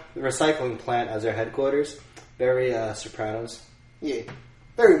 So the recycling plant as their headquarters, very Sopranos. Yeah,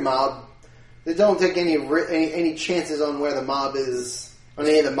 very mob. They don't take any chances on where the mob is, on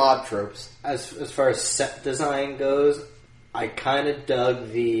any of the mob tropes. As far as set design goes, I kind of dug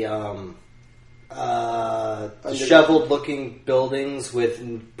the disheveled-looking buildings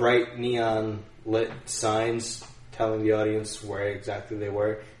with bright neon lit signs telling the audience where exactly they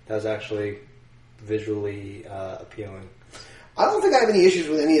were. That was actually visually appealing. I don't think I have any issues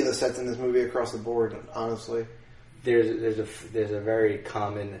with any of the sets in this movie across the board, honestly. There's a very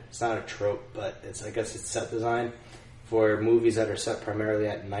common. It's not a trope, but I guess it's set design for movies that are set primarily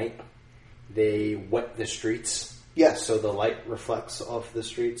at night. They wet the streets. Yes. So the light reflects off the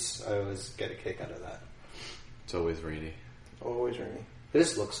streets. I always get a kick out of that. It's always rainy. Always rainy.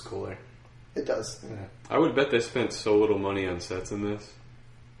 This looks cooler. It does. Yeah. I would bet they spent so little money on sets in this.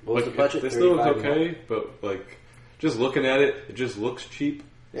 What was the budget? This still looks 35 okay, mil? but like just looking at it, it just looks cheap.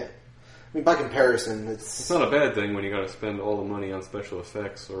 Yeah. I mean, by comparison, It's it's not a bad thing when you got to spend all the money on special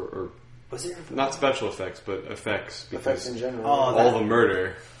effects, or Was there not special effects, but effects. Because effects in general. Oh, all the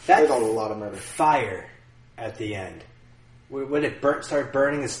murder. There's that a lot of murder. fire at the end when it started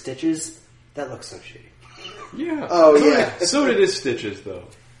burning the stitches? That looks so shitty. Yeah. Oh, yeah. So did his stitches, though.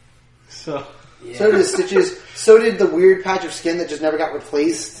 So Yeah. So did his stitches. So did the weird patch of skin that just never got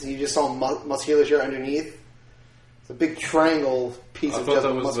replaced. You just saw musculature underneath. It's a big triangle piece I of thought just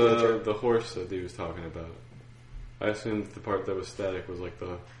that was musculature. the horse that he was talking about. I assumed the part that was static was like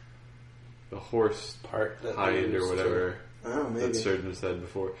the horse part that hide they or used whatever Oh, maybe. that surgeon said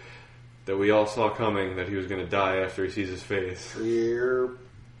before. That we all saw coming, that he was going to die after he sees his face. Here.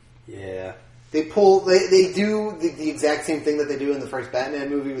 Yeah. They do the exact same thing that they do in the first Batman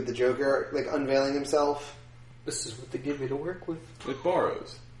movie with the Joker, like unveiling himself. This is what they give me to work with. It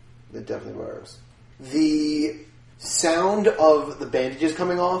borrows. It definitely borrows. The sound of the bandages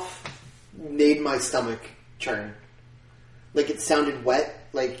coming off made my stomach churn. Like it sounded wet,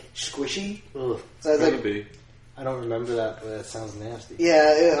 like squishy. Ugh. So I was Could like, be. I don't remember that, but that sounds nasty.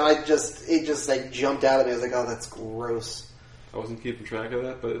 yeah, it just like jumped out at me. I was like, oh, that's gross. I wasn't keeping track of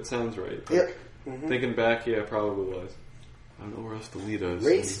that, but it sounds right. Yep. Mm-hmm. Thinking back, yeah, it probably was. I don't know where else to lead us.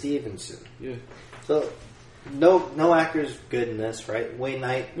 Ray Stevenson. Yeah. So, No actor's good in this, right? Wayne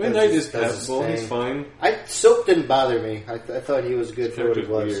Knight. Wayne Knight is does his passable. thing. He's fine. Soap didn't bother me. I thought he was good His for what he character's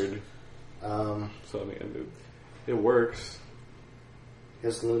was. weird. Um, So I mean, it works.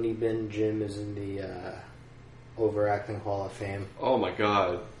 his Looney Bin Jim is in the overacting Hall of Fame. Oh my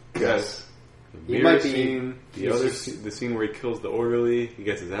god. Yes. The He beer might be- scene, the scene where he kills the orderly, he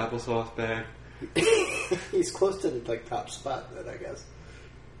gets his applesauce back. He's close to the top spot, then I guess.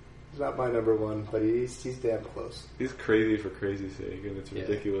 He's not my number one, but he's damn close. He's crazy for crazy's sake, and it's Yeah.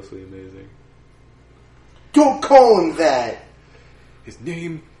 ridiculously amazing. Don't call him that. His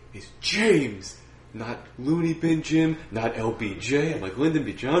name is James, not Looney Bin Jim, not LBJ. I'm like Lyndon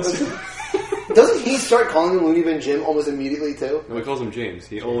B. Johnson. Doesn't he start calling him Looney Bin Jim almost immediately too? No, he calls him James.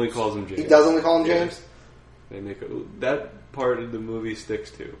 He only calls him James. He does only call him Yeah. James. They make that part of the movie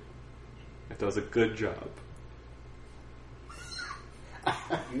sticks to. It does a good job.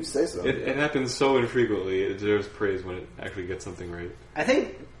 You say so. It happens so infrequently. It deserves praise when it actually gets something right. I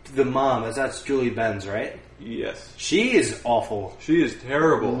think the mom, that's Julie Benz, right? Yes, She is awful. she is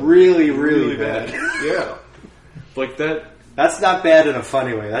terrible. Really bad. Yeah, like that. That's not bad in a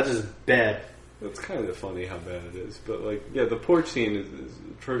funny way. That's just bad. That's kind of funny how bad it is. But like, yeah, the porch scene is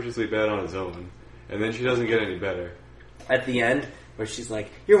atrociously bad on its own, and then she doesn't get any better. At the end, where she's like,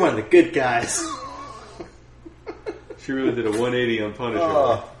 "You're one of the good guys." She really did a 180 on Punisher.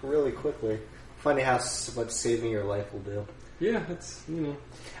 Oh, really quickly. Funny how what saving your life will do. Yeah, that's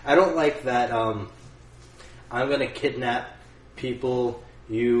I don't like that. I'm going to kidnap people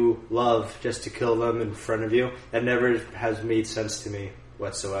you love just to kill them in front of you. That never has made sense to me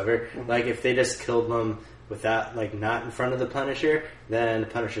whatsoever. Like if they just killed them without, like, not in front of the Punisher, then the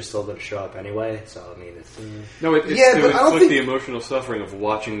Punisher's still going to show up anyway. So I mean, it's no. It's Yeah, to but I don't inflict the think- emotional suffering of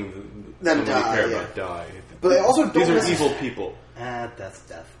watching Them somebody you die, care yeah. about die. But I also don't These are necess- evil people. that's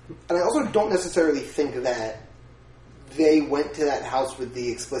death. And I also don't necessarily think that they went to that house with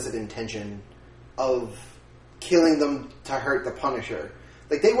the explicit intention of killing them to hurt the Punisher.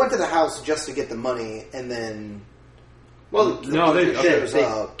 Like, they went to the house just to get the money, and then... Well, No, they- shows they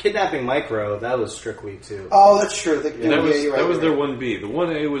up. kidnapping Micro. That was strictly too. Oh, that's true. That You're was right, their you're right. 1B. The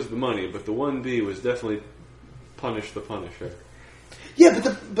 1A was the money, but the 1B was definitely punish the Punisher. Yeah,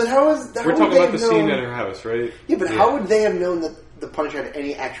 but how is... How We're would talking they about the have scene known- at her house, right? Yeah, but how would they have known that the Punisher had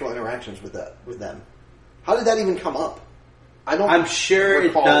any actual interactions with them? How did that even come up? I don't. I'm sure it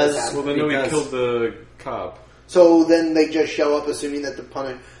recall does. this happening. Well, they know he Because- killed the cop. So then they just show up, assuming that the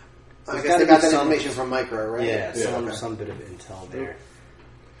Punisher. I There's guess they gotta got be that some- information from Micro, right? Yeah, Yeah. some bit of intel there.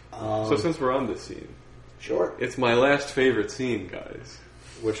 So since we're on this scene, Sure. it's my last favorite scene, guys.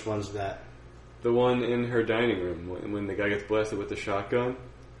 Which one's that? The one in her dining room when the guy gets blasted with the shotgun,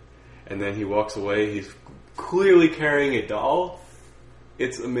 and then he walks away. He's clearly carrying a doll.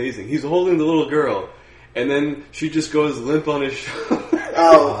 It's amazing. He's holding the little girl, and then she just goes limp on his shoulder.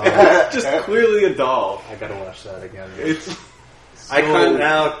 Oh, Just clearly a doll. I gotta watch that again. It's I so can't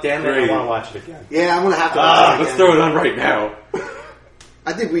now. Damn it! great. I want to watch it again. yeah. I'm gonna have to. Watch it Let's again. throw it on right now.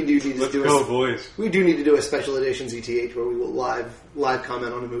 I think we do need to Let's do go, boys. We do need to do a special edition ZTH where we will live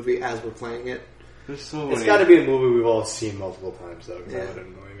comment on a movie as we're playing it. There's so It's many. got to be a movie we've all seen multiple times, though. 'Cause Yeah. that would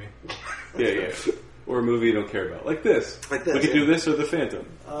annoy me. Yeah. Or a movie you don't care about, like this. Like this, We could yeah. do this or The Phantom.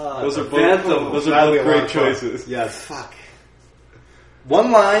 Those are The both. Phantom. Those That'd are be both a lot great of fun. choices. Yes. Fuck.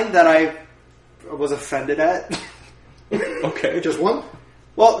 One line that I was offended at. Okay. Just one.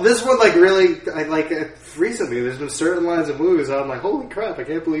 Well, this one, like, really, I like it recently. There's been certain lines of movies that I'm like, holy crap, I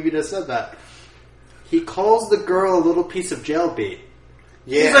can't believe he just said that. He calls the girl a little piece of jail bait.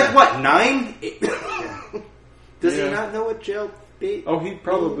 Yeah. He's like, what, 9? Does Yeah. he not know what jail bait? Oh, he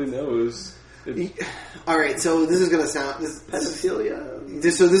probably knows. It's, All right. So this is gonna sound. Pedophilia.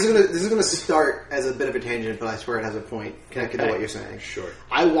 This is gonna start as a bit of a tangent, but I swear it has a point connected to Okay. what you're saying. Sure.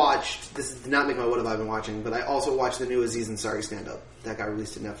 I watched. This did not make my what have I been watching, but I also watched the new Aziz Ansari stand up that got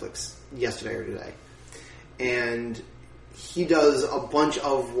released to Netflix yesterday or today, and he does a bunch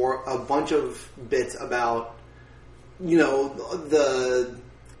of bits about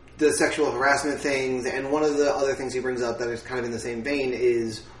the sexual harassment things, and one of the other things he brings up that is kind of in the same vein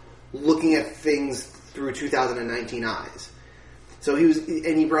is looking at things through 2019 eyes. So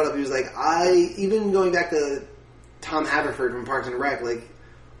he brought up, he was like, even going back to Tom Haverford from Parks and Rec, like,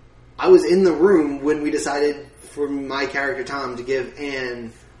 I was in the room when we decided for my character Tom to give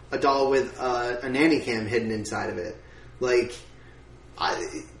Anne a doll with a nanny cam hidden inside of it. Like,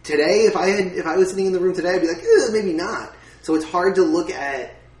 today, if I was sitting in the room today, I'd be like, maybe not. So it's hard to look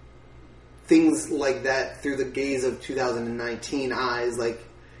at things like that through the gaze of 2019 eyes. Like,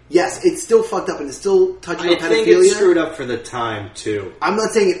 Yes, it's still fucked up and it's still touching on I pedophilia. think it's screwed up for the time, too. I'm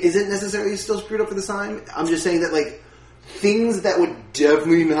not saying it isn't necessarily still screwed up for the time. I'm just saying that, like, things that would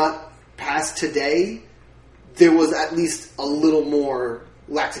definitely not pass today, there was at least a little more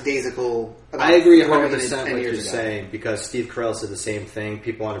lackadaisical. I agree about 100% 10 what you're years ago. saying, because Steve Carell said the same thing.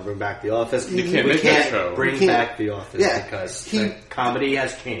 People want to bring back The Office. You can't We make can't that show. Bring We can't. back The Office Yeah. because He- the comedy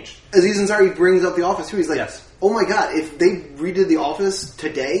has changed. Aziz Ansari brings up The Office too. He's like, Yes. "Oh my god, if they redid The Office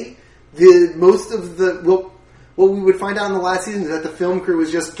today, the most of the what we would find out in the last season is that the film crew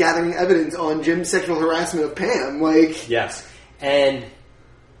was just gathering evidence on Jim's sexual harassment of Pam." Like, Yes. And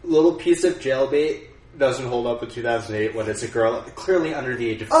little piece of jailbait doesn't hold up in 2008 when it's a girl clearly under the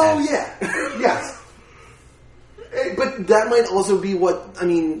age of 10. oh yeah, yes. But that might also be what I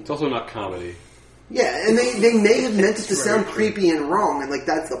mean. It's also not comedy. Yeah, and they may have meant it to Right. sound creepy and wrong, and like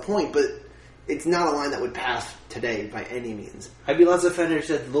that's the point. But it's not a line that would pass today by any means. I'd be less offended if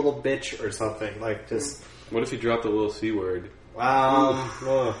you said little bitch or something. Like, just, What if you dropped a little C word?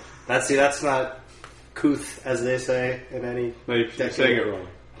 ugh. That's not couth, as they say in any No, you're decade. saying it wrong.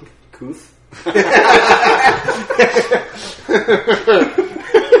 Couth?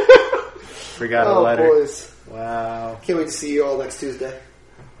 Forgot a letter. boys! Wow. Can't wait to see you all next Tuesday.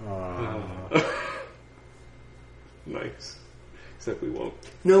 Nice. Except we won't.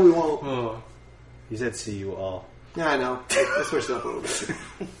 No, we won't. Oh, You said see you all. Yeah, I know. I switched it up a little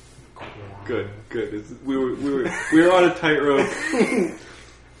bit. good. We were on a tightrope.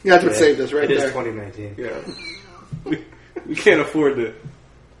 That's what saved us right It is there. 2019. Yeah. We can't afford to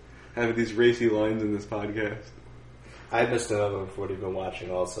have these racy lines in this podcast. I missed another one for what you've been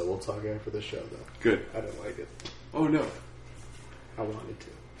watching also. We'll talk after the show, though. Good. I didn't like it. Oh no. I wanted to.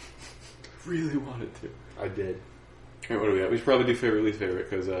 Really wanted to. I did. Alright, what do we got? We should probably do favorite, least favorite,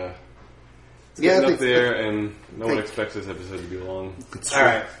 because it's Yeah, I getting think up there, and no one think- expects this episode to be long.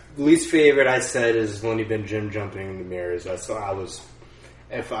 Alright. Least favorite I said is when you've been Jim jumping in the mirrors. That's what I was.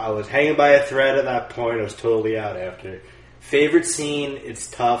 If I was hanging by a thread at that point, I was totally out after. Favorite scene, it's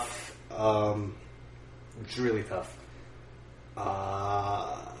tough. It's really tough.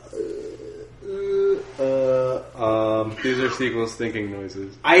 These are sequels thinking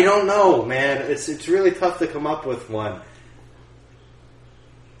noises. I don't know, man. It's really tough to come up with one.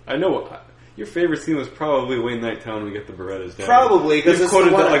 I know your favorite scene was probably Wayne Knight telling him to get the Berettas down. Probably, because You've it's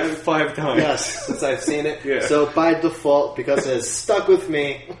quoted the one that like I- 5 times. Yes, since I've seen it. Yeah. So by default, because it has stuck with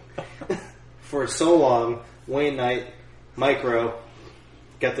me for so long, Wayne Knight, Micro,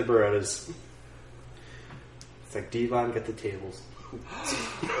 get the Berettas. It's like Devon, get the tables.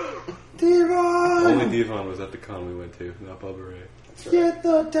 Devon, Only Devon was at the con we went to, not Bob Ray. get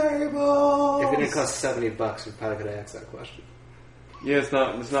the table. If it didn't cost $70, we probably could ask that question. Yeah, it's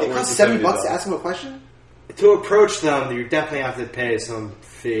not It worth costs the $70 $70. to ask him a question. To approach them, you definitely have to pay some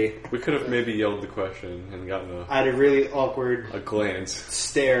fee. We could have maybe yelled the question and gotten I had a really awkward a glance.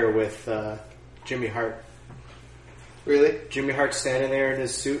 stare with Jimmy Hart. Really? Jimmy Hart standing there in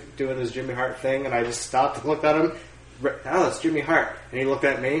his suit doing his Jimmy Hart thing, and I just stopped and looked at him. Oh, it's Jimmy Hart. And he looked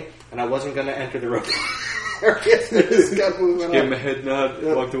at me, and I wasn't going to enter the room. Just kept moving Give him on. a head nod,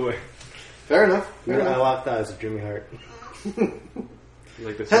 walked away. Fair enough. Fair I enough. locked eyes with Jimmy Hart.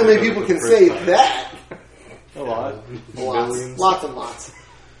 Like the How many second people or can the say first time. that? A lot. Lots. Billions. Lots and lots.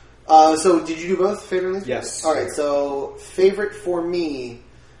 So, did you do both? Favorite and least favorite? Yes. Alright, so, favorite for me,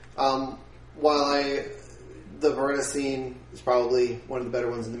 while the Beretta scene is probably one of the better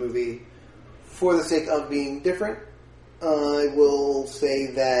ones in the movie, for the sake of being different, I will say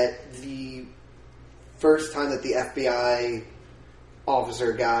that the first time that the FBI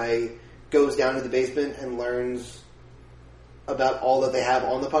officer guy goes down to the basement and learns about all that they have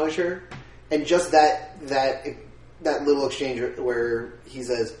on the Punisher, and just that little exchange where he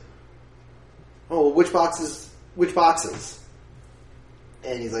says, "Oh, which boxes?"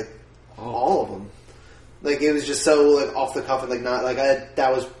 And he's like, "All of them." Like, it was just so like off the cuff and like not like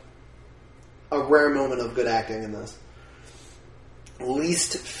that was a rare moment of good acting in this.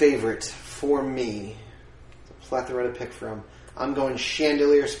 Least favorite for me, plethora to pick from. I'm going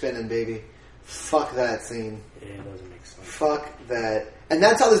chandelier spinning, baby. Fuck that scene. Yeah, it doesn't make sense. Fuck that. And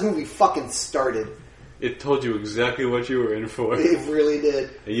that's how this movie fucking started. It told you exactly what you were in for. It really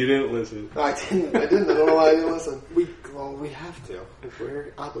did. And you didn't listen. I didn't. I don't know why I didn't listen. We have to.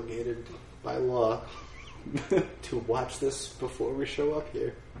 We're obligated by law to watch this before we show up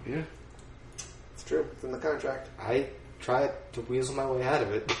here. Yeah. It's true. It's in the contract. I tried to weasel my way out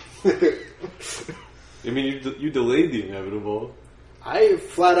of it. I mean, you delayed the inevitable. I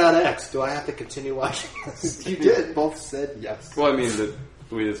flat out asked, do I have to continue watching this? You did. Both said yes. Well, I mean,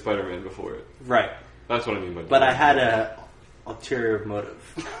 we did Spider-Man before it. Right. That's what I mean by But I delayed. had ulterior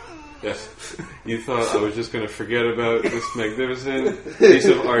motive. Yes. You thought I was just going to forget about this magnificent piece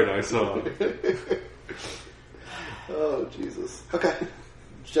of art I saw. Oh, Jesus. Okay.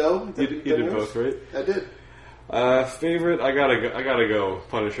 Joe? You did both, right? I did. Favorite? I gotta go.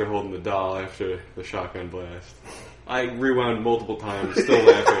 Punisher holding the doll after the shotgun blast. I rewound multiple times, still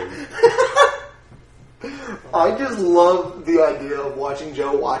laughing. I just love the idea of watching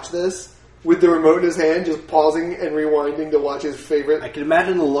Joe watch this with the remote in his hand, just pausing and rewinding to watch his favorite. I can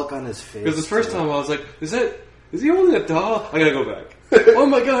imagine the look on his face. Because the first time I was like, is he holding a doll? I gotta go back. Oh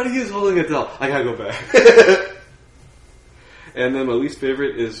my god, he is holding a doll. I gotta go back. And then my least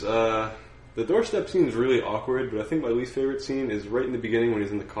favorite is, the doorstep scene is really awkward, but I think my least favorite scene is right in the beginning when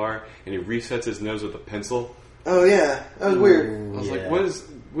he's in the car and he resets his nose with a pencil. Oh, yeah. That was weird. I was like,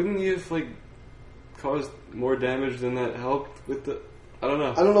 wouldn't you have, caused more damage than that helped with the... I don't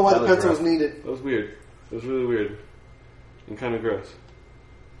know. I don't know why That the was pencil rough. was needed. That was weird. It was really weird. And kind of gross.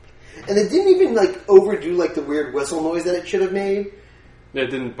 And it didn't even, overdo, the weird whistle noise that it should have made. Yeah,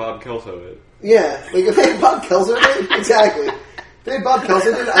 didn't Bob Kelso it? Yeah. If they had Bob Kelso did it, exactly. If they had Bob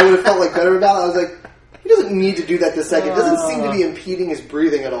Kelso did it, I would have felt, better about it. I was like, he doesn't need to do that this second. It doesn't seem to be impeding his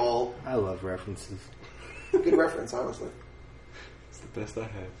breathing at all. I love references. Good reference, honestly. It's the best I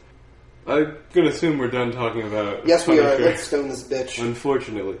have. I'm going to assume we're done talking about... Yes, we are. Punisher. Let's stone this bitch.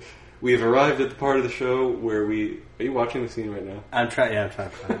 Unfortunately. We have arrived at the part of the show where we... Are you watching the scene right now? I'm trying to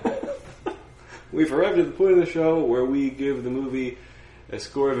find it. We've arrived at the point of the show where we give the movie a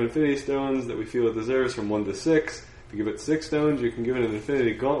score of Infinity Stones that we feel it deserves from 1 to 6. If you give it 6 stones, you can give it an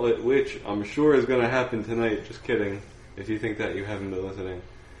Infinity Gauntlet, which I'm sure is going to happen tonight. Just kidding. If you think that, you haven't been listening.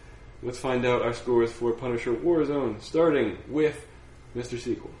 Let's find out our scores for Punisher Warzone, starting with Mr.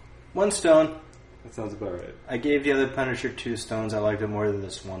 Sequel. 1 stone. That sounds about right. I gave the other Punisher 2 stones. I liked it more than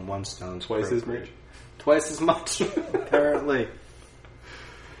this one. 1 stone. Twice as much? Twice as much, apparently.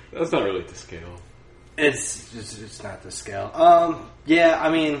 That's not really to scale. It's not the scale. Yeah, I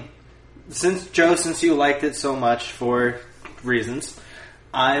mean, since you liked it so much for reasons,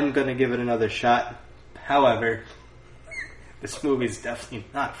 I'm gonna give it another shot. However, this movie's definitely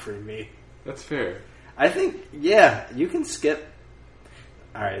not for me. That's fair. I think, yeah, you can skip.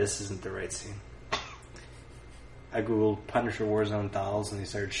 Alright, this isn't the right scene. I googled Punisher Warzone dolls and he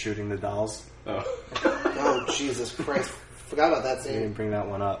started shooting the dolls. Oh. Oh, Jesus Christ. Forgot about that I scene. didn't bring that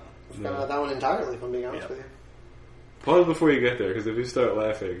one up. Forgot about that one entirely, if I'm being honest Yep. with you. Pause before you get there, because if you start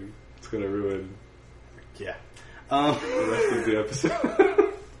laughing, it's going to ruin Yeah. the rest of the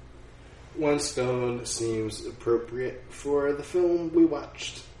episode. 1 stone seems appropriate for the film we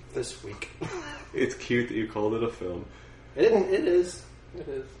watched this week. It's cute that you called it a film. It is. It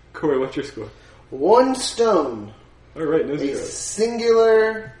is. Corey, what's your score? 1 stone. All right, no A zero.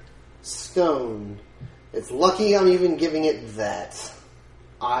 singular stone. It's lucky I'm even giving it that.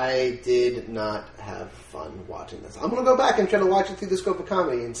 I did not have fun watching this. I'm going to go back and try to watch it through the scope of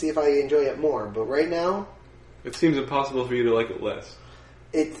comedy and see if I enjoy it more. But right now, It seems impossible for you to like it less.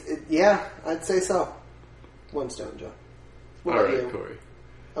 yeah, I'd say so. 1 stone, Joe. What All about right, you? Corey.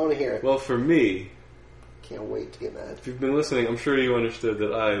 I want to hear it. Well, for me, Can't wait to get mad. if you've been listening, I'm sure you understood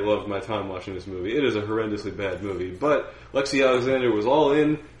that I loved my time watching this movie. It is a horrendously bad movie, but Lexi Alexander was all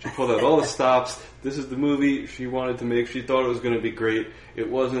in. She pulled out all the stops. This is the movie she wanted to make. She thought it was going to be great. It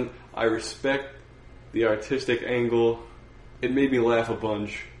wasn't. I respect the artistic angle. It made me laugh a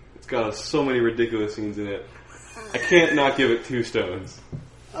bunch. It's got so many ridiculous scenes in it. I can't not give it 2 stones.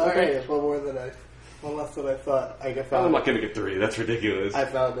 Okay, it's one less than I thought. I found I'm not going to get 3. That's ridiculous. I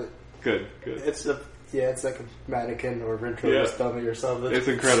found it. Good. It's like a mannequin or ventriloquist dummy or something. It's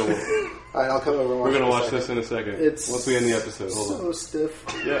incredible. Alright, I'll come over and watch We're going it to watch second. this in a second. It's once we end the episode. Hold on. so stiff.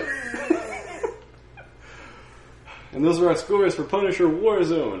 Yeah. And those are our scores for Punisher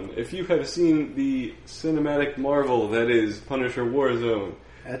Warzone. If you have seen the cinematic marvel that is Punisher Warzone,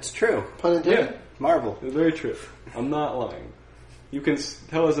 That's true. Pun intended. yeah, Marvel. it's very true. I'm not lying. You can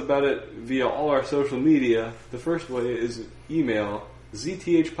tell us about it via all our social media. The first way is email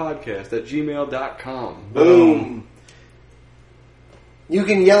zthpodcast@gmail.com. Boom. You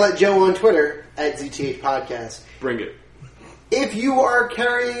can yell at Joe on Twitter at ZTH Podcast. Bring it. If you are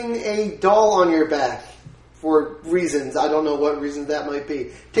carrying a doll on your back for reasons, I don't know what reasons that might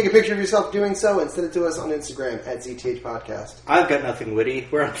be, take a picture of yourself doing so and send it to us on Instagram at ZTH Podcast. I've got nothing witty.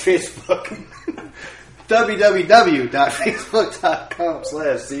 We're on Facebook.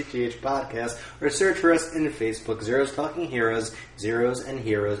 www.facebook.com/ZTH Podcast or search for us in Facebook. Zeros Talking Heroes, Zeros and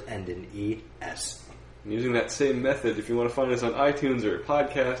Heroes end in ES. Using that same method, if you want to find us on iTunes or a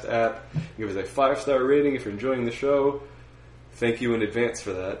podcast app, give us a 5-star rating if you're enjoying the show. Thank you in advance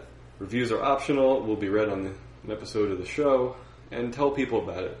for that. Reviews are optional. Will be read on the an episode of the show, and tell people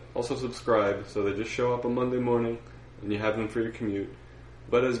about it. Also subscribe, so they just show up on Monday morning, and you have them for your commute.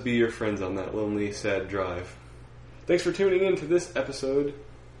 Let us be your friends on that lonely, sad drive. Thanks for tuning in to this episode.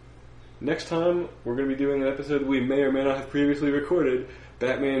 Next time, we're going to be doing an episode we may or may not have previously recorded,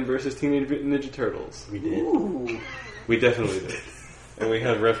 Batman vs. Teenage Mutant Ninja Turtles. We did. Ooh. We definitely did. And we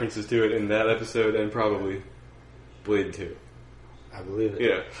have references to it in that episode and probably Blade 2. I believe it.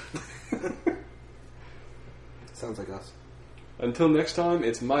 Yeah. Sounds like us. Until next time,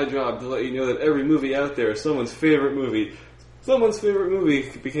 it's my job to let you know that every movie out there is someone's favorite movie. Someone's favorite movie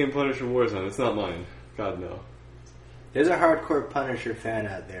became Punisher Warzone. It's not mine. God, no. There's a hardcore Punisher fan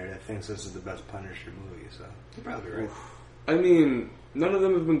out there that thinks this is the best Punisher movie, so you're probably right. I mean, none of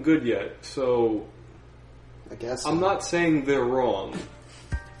them have been good yet, so I guess. I'm not saying they're wrong.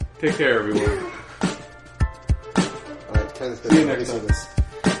 Take care, everyone. Alright, turn this See you video. next See time. this.